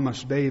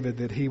promised David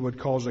that he would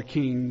cause a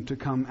king to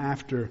come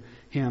after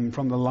him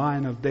from the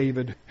line of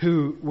David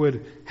who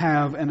would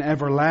have an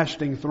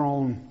everlasting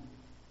throne.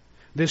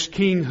 This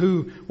king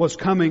who was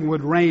coming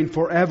would reign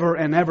forever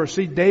and ever.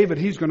 See, David,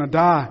 he's going to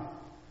die.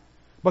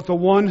 But the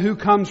one who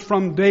comes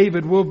from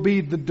David will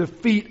be the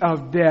defeat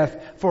of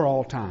death for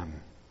all time.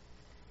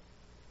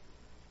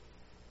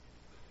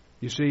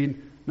 You see,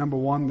 number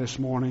one this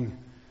morning,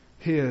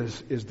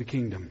 His is the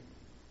kingdom,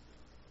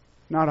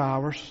 not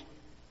ours.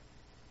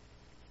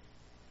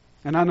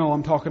 And I know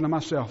I'm talking to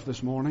myself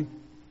this morning,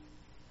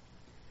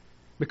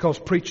 because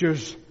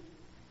preachers,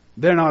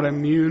 they're not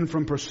immune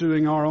from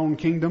pursuing our own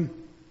kingdom.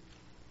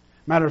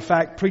 Matter of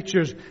fact,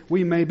 preachers,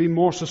 we may be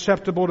more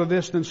susceptible to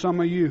this than some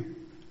of you.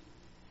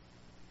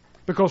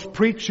 Because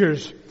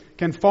preachers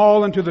can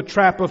fall into the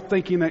trap of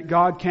thinking that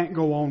God can't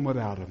go on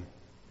without them.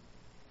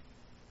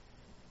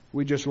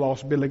 We just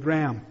lost Billy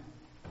Graham.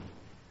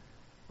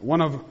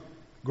 One of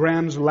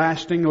Graham's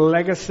lasting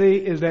legacy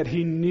is that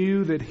he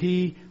knew that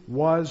he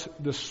was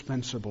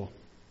dispensable.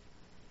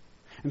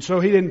 And so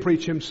he didn't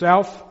preach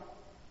himself.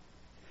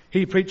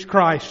 He preached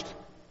Christ.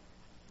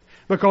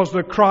 Because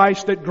the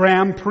Christ that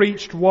Graham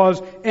preached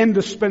was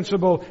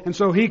indispensable. And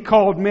so he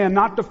called men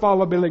not to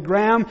follow Billy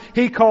Graham.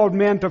 He called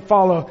men to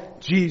follow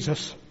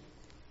Jesus.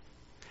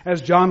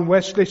 As John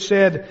Wesley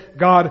said,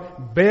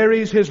 God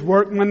buries His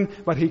workmen,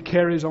 but He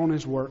carries on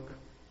His work.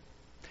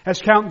 As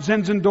Count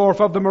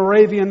Zinzendorf of the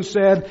Moravians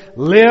said,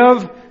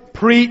 live,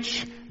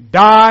 preach,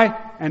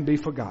 die, and be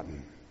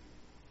forgotten.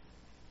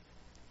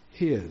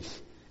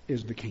 His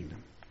is the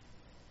kingdom.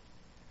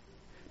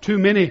 Too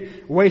many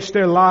waste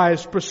their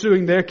lives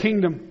pursuing their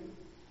kingdom.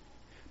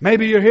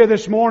 Maybe you're here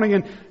this morning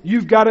and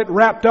you've got it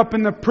wrapped up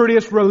in the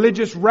prettiest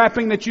religious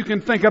wrapping that you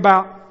can think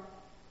about.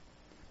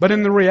 But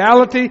in the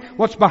reality,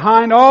 what's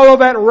behind all of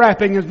that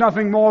wrapping is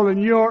nothing more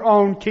than your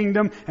own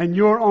kingdom and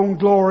your own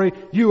glory.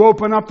 You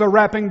open up the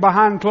wrapping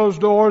behind closed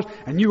doors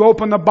and you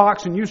open the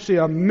box and you see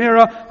a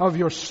mirror of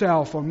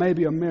yourself, or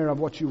maybe a mirror of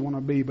what you want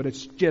to be, but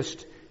it's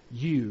just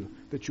you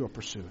that you're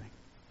pursuing.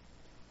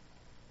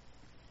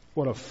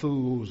 What a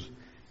fool's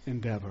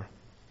endeavor.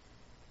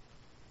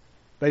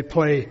 They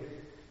play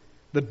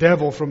the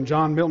devil from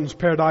John Milton's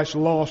Paradise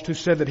Lost, who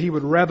said that he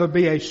would rather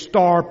be a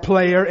star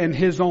player in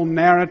his own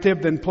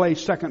narrative than play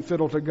second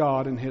fiddle to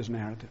God in His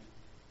narrative.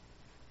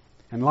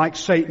 And like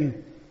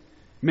Satan,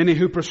 many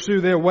who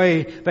pursue their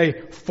way, they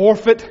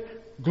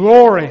forfeit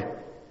glory.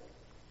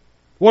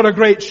 What a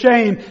great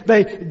shame.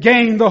 They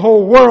gain the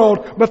whole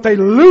world, but they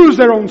lose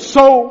their own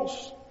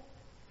souls.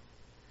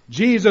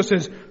 Jesus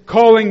is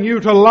calling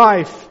you to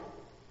life.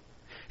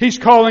 He's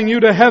calling you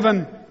to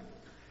heaven.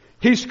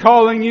 He's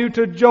calling you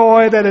to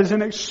joy that is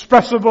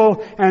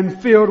inexpressible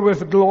and filled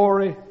with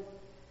glory.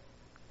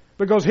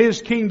 Because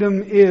His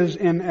kingdom is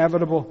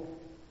inevitable.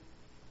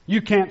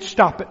 You can't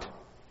stop it.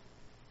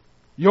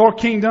 Your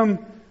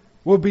kingdom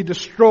will be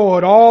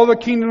destroyed. All the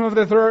kingdom of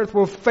this earth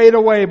will fade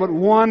away, but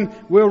one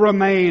will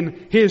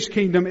remain. His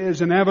kingdom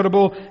is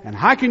inevitable. And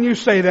how can you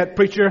say that,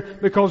 preacher?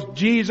 Because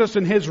Jesus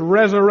and His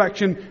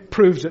resurrection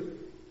proves it.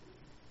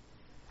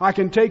 I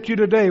can take you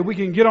today. We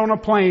can get on a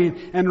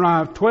plane and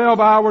drive 12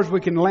 hours. We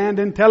can land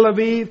in Tel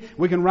Aviv.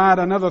 We can ride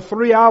another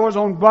 3 hours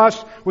on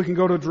bus. We can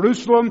go to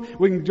Jerusalem.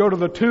 We can go to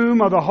the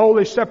tomb of the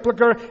Holy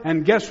Sepulchre.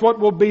 And guess what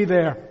will be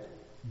there?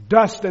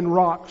 Dust and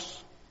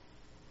rocks.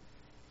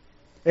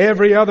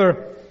 Every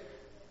other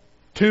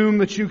tomb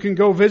that you can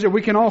go visit,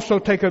 we can also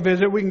take a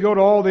visit. We can go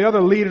to all the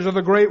other leaders of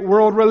the great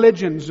world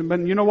religions. But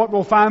you know what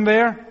we'll find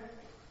there?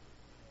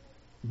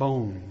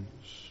 Bones.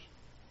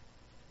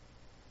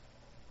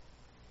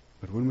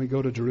 But when we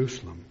go to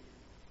Jerusalem,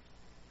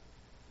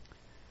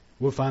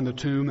 we'll find a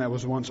tomb that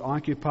was once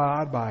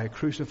occupied by a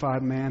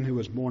crucified man who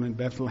was born in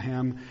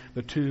Bethlehem.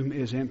 The tomb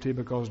is empty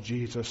because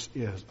Jesus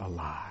is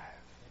alive.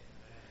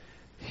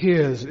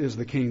 His is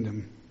the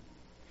kingdom.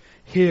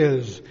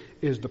 His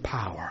is the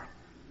power.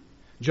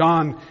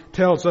 John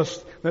tells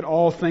us that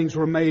all things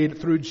were made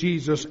through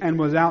Jesus, and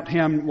without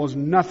Him was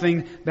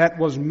nothing that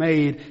was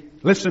made.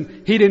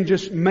 Listen, He didn't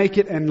just make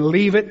it and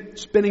leave it,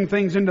 spinning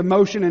things into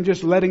motion and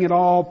just letting it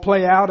all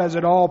play out as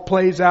it all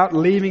plays out,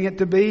 leaving it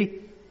to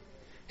be.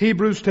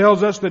 Hebrews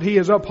tells us that He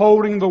is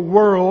upholding the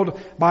world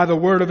by the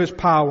word of His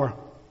power.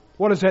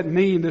 What does that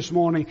mean this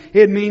morning?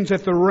 It means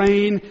that the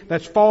rain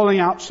that's falling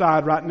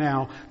outside right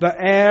now, the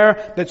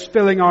air that's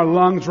filling our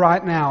lungs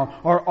right now,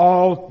 are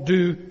all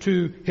due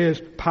to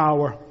His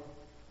power.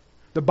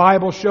 The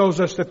Bible shows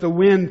us that the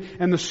wind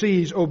and the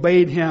seas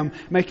obeyed Him,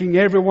 making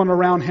everyone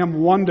around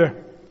Him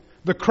wonder.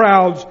 The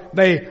crowds,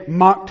 they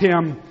mocked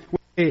Him.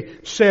 They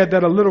said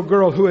that a little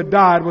girl who had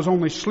died was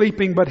only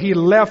sleeping, but He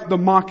left the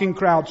mocking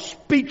crowd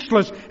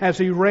speechless as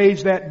He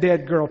raised that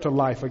dead girl to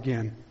life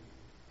again.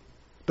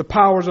 The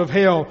powers of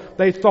hell,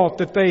 they thought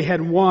that they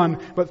had won,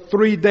 but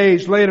 3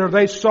 days later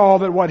they saw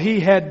that what He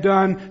had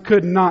done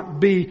could not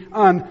be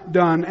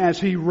undone as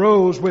He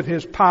rose with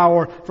His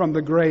power from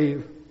the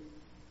grave.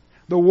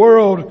 The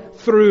world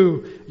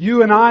threw,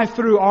 you and I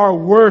threw our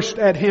worst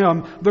at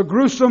Him, the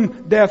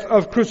gruesome death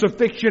of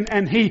crucifixion,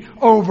 and He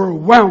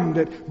overwhelmed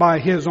it by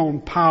His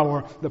own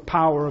power, the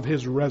power of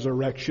His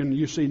resurrection.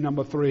 You see,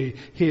 number 3,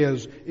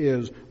 His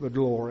is the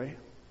glory.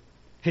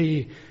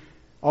 He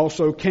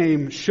also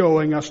came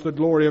showing us the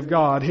glory of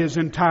God. His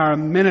entire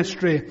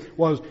ministry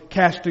was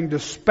casting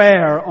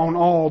despair on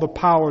all the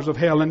powers of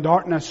hell and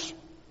darkness.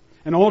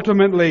 And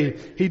ultimately,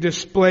 He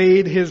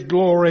displayed His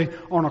glory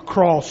on a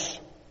cross.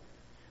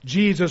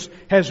 Jesus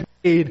has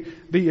made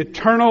the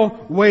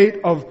eternal weight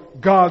of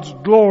God's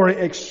glory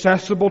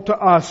accessible to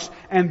us.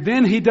 And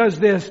then He does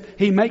this.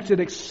 He makes it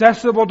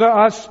accessible to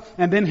us,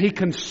 and then He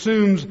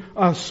consumes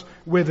us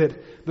with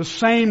it. The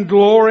same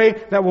glory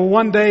that will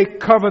one day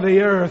cover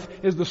the earth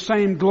is the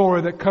same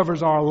glory that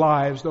covers our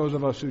lives, those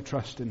of us who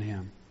trust in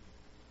Him.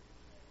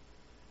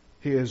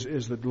 His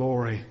is the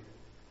glory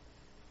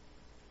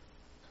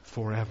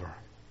forever.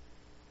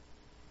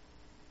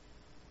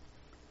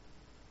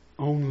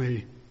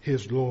 Only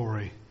His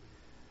glory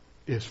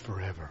is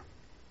forever.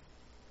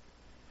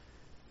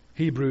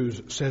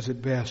 Hebrews says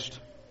it best.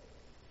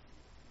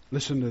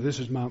 Listen to this,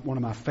 is one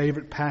of my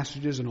favorite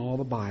passages in all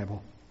the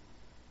Bible.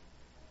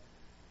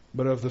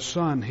 But of the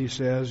Son, He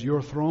says,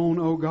 "Your throne,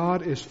 O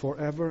God, is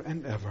forever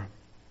and ever.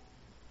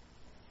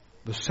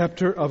 The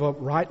scepter of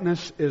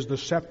uprightness is the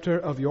scepter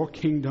of your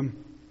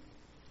kingdom.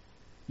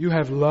 You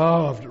have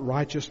loved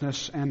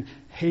righteousness and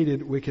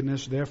hated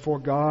wickedness. Therefore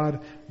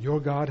God,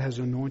 your God, has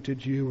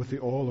anointed you with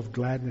the oil of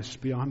gladness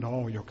beyond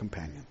all your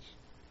companions.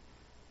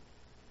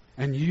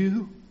 And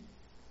you,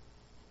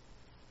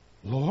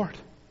 Lord,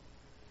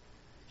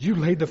 you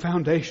laid the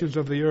foundations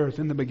of the earth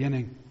in the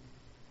beginning.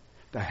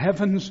 The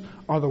heavens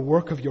are the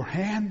work of your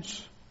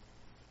hands.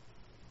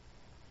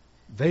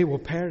 They will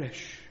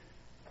perish,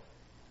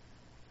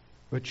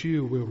 but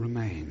you will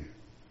remain.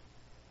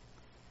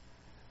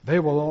 They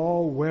will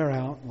all wear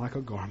out like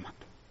a garment.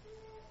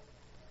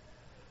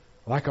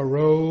 Like a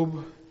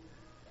robe,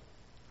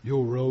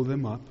 you'll roll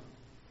them up.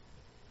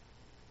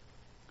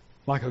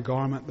 Like a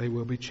garment, they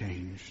will be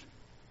changed.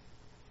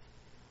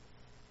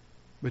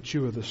 But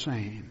you are the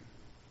same.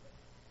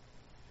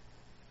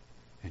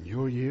 And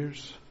your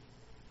years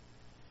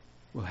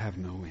will have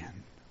no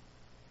end."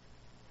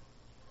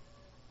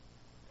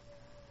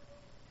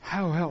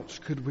 How else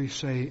could we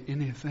say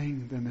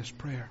anything than this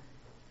prayer?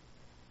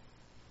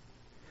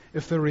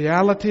 If the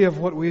reality of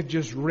what we've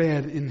just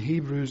read in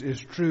Hebrews is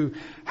true,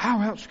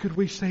 how else could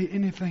we say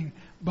anything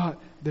but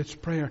this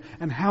prayer?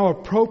 And how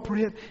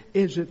appropriate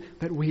is it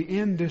that we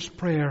end this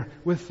prayer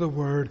with the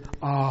word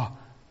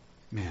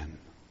Amen?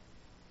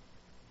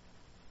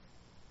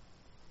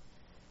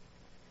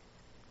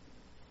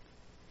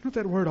 You know what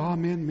that word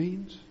Amen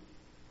means?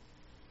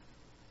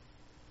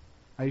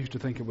 I used to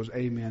think it was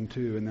Amen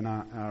too, and then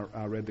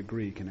I read the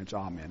Greek and it's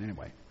Amen.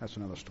 Anyway, that's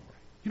another story.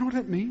 You know what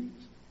that means?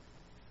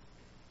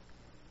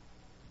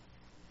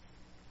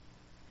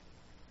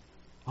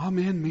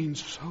 Amen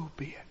means so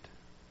be it.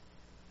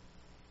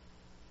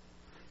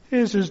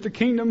 His is the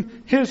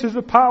kingdom, His is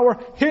the power,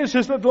 His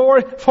is the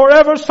glory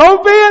forever,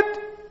 so be it.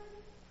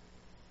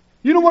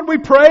 You know what we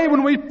pray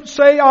when we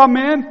say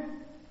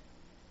Amen?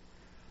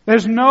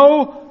 There's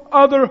no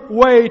other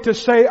way to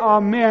say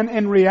Amen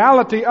in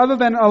reality other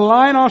than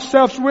align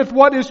ourselves with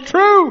what is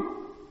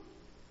true.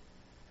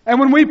 And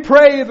when we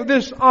pray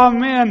this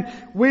Amen,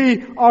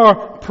 we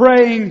are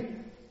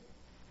praying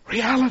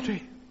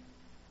reality.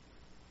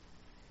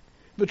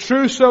 The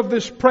truths of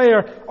this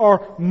prayer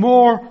are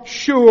more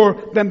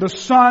sure than the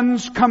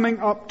sun's coming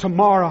up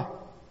tomorrow.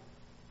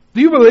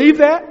 Do you believe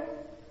that?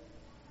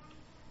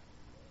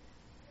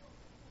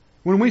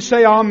 When we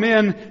say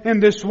Amen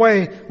in this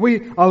way,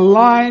 we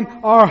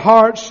align our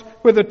hearts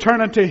with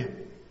eternity.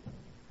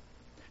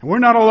 And we're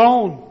not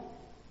alone.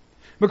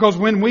 Because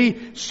when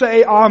we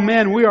say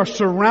Amen, we are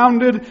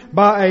surrounded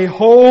by a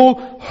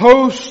whole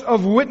host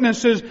of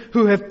witnesses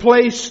who have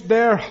placed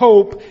their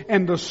hope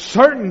in the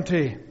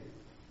certainty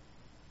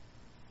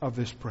of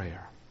this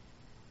prayer.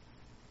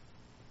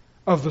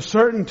 Of the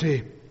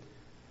certainty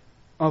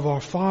of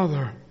our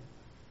Father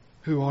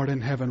who art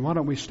in heaven. Why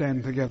don't we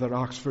stand together at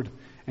Oxford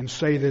and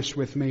say this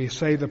with me?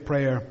 Say the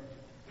prayer.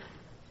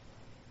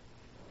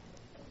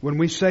 When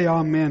we say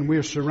Amen, we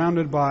are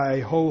surrounded by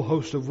a whole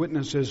host of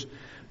witnesses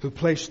who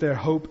place their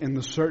hope in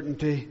the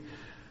certainty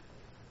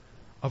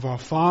of our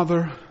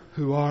Father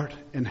who art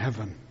in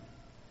heaven.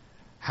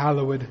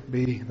 Hallowed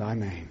be thy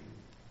name.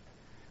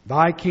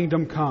 Thy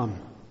kingdom come.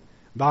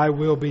 Thy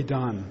will be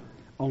done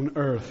on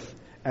earth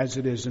as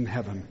it is in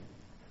heaven.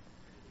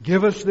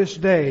 Give us this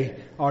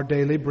day our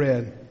daily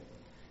bread,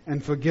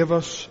 and forgive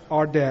us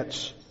our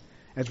debts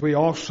as we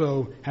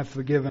also have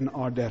forgiven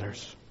our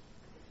debtors.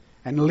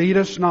 And lead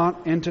us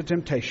not into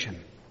temptation,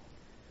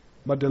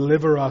 but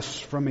deliver us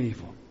from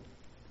evil.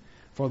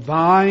 For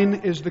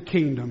thine is the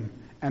kingdom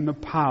and the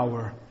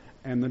power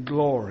and the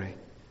glory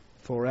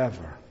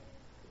forever.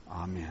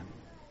 Amen.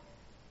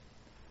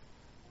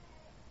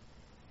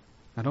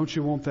 Now, don't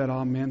you want that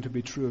Amen to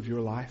be true of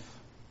your life?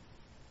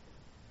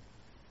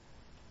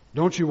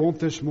 Don't you want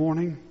this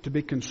morning to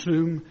be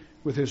consumed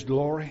with His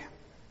glory?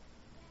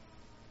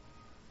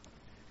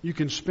 You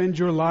can spend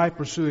your life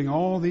pursuing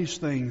all these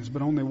things,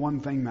 but only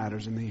one thing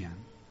matters in the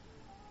end.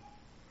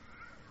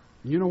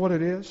 You know what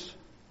it is?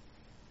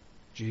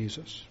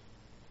 Jesus.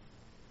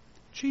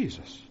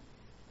 Jesus.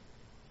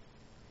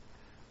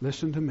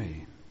 Listen to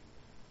me.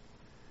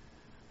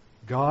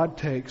 God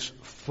takes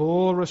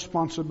full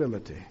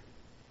responsibility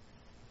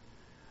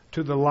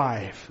to the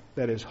life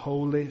that is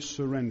wholly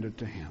surrendered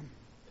to Him.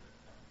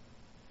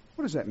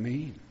 What does that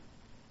mean?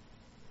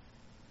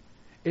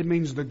 It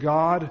means the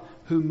God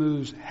who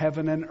moves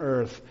heaven and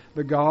earth,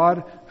 the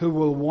God who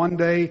will one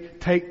day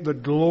take the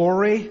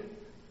glory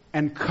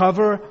and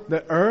cover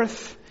the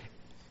earth,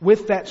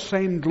 with that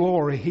same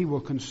glory He will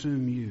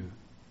consume you.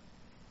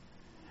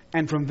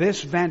 And from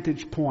this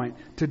vantage point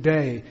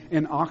today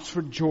in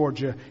Oxford,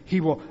 Georgia, He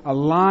will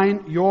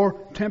align your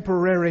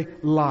temporary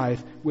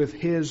life with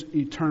His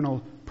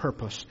eternal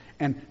purpose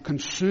and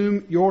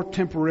consume your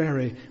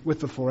temporary with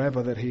the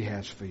forever that He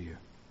has for you.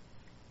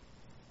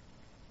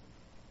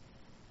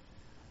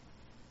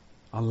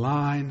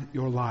 Align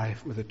your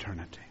life with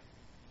eternity.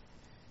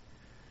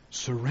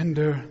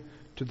 Surrender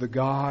to the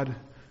God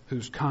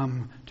who's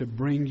come to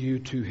bring you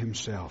to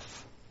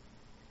Himself.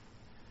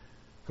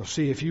 Because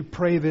see, if you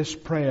pray this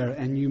prayer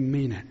and you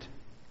mean it,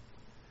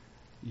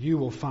 you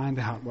will find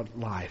out what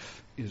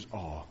life is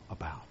all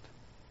about.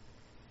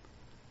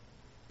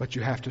 But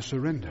you have to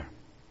surrender.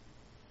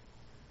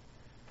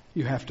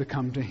 You have to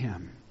come to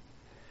Him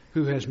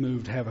who has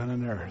moved heaven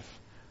and earth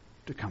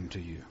to come to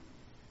you.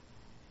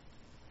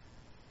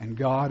 And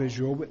God, as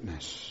your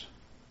witness,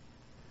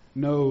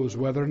 knows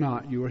whether or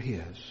not you are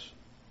His.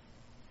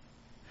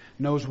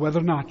 Knows whether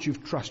or not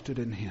you've trusted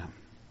in Him.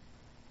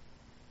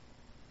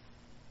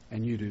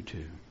 And you do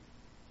too.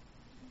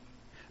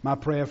 My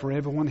prayer for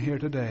everyone here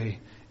today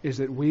is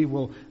that we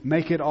will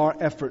make it our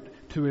effort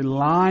to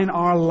align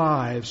our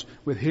lives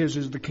with His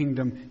is the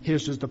kingdom,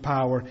 His is the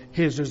power,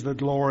 His is the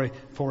glory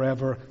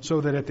forever,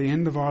 so that at the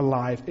end of our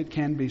life it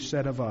can be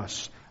said of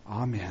us,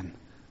 Amen,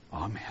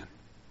 Amen,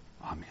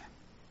 Amen.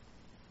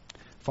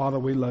 Father,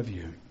 we love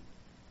You.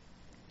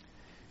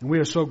 And we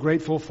are so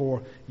grateful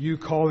for You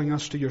calling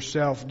us to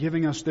Yourself,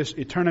 giving us this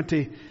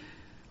eternity,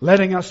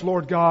 letting us,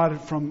 Lord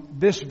God, from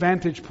this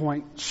vantage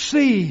point,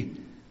 see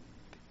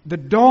the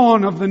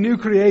dawn of the new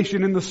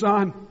creation in the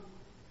Son.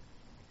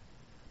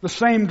 The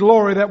same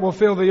glory that will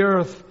fill the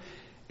earth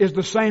is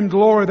the same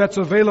glory that's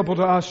available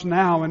to us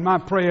now. And my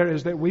prayer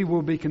is that we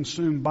will be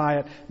consumed by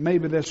it.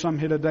 Maybe there's some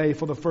here today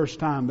for the first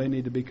time they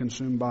need to be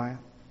consumed by it.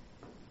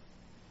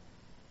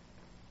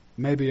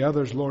 Maybe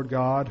others, Lord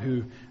God,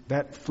 who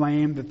that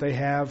flame that they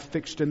have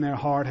fixed in their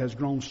heart has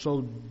grown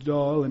so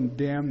dull and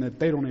dim that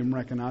they don't even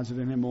recognize it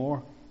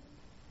anymore.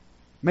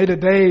 May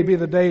today be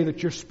the day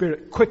that Your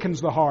Spirit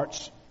quickens the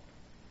hearts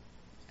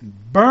and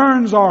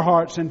burns our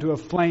hearts into a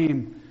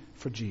flame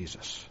for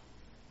Jesus.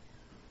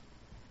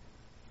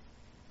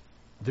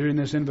 During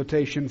this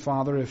invitation,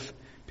 Father, if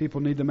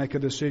people need to make a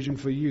decision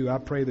for You, I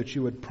pray that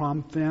You would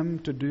prompt them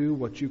to do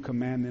what You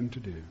command them to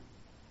do.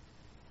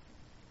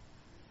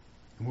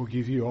 And we'll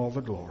give You all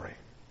the glory.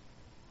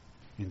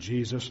 In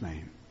Jesus'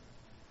 name,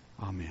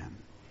 amen.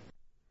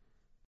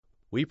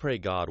 We pray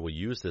God will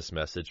use this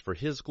message for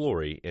His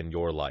glory in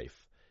your life.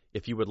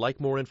 If you would like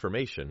more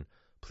information,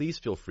 please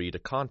feel free to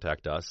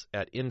contact us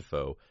at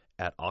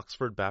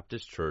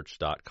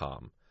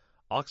info@oxfordbaptistchurch.com.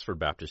 Oxford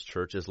Baptist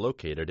Church is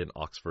located in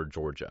Oxford,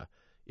 Georgia.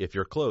 If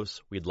you're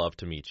close, we'd love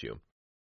to meet you.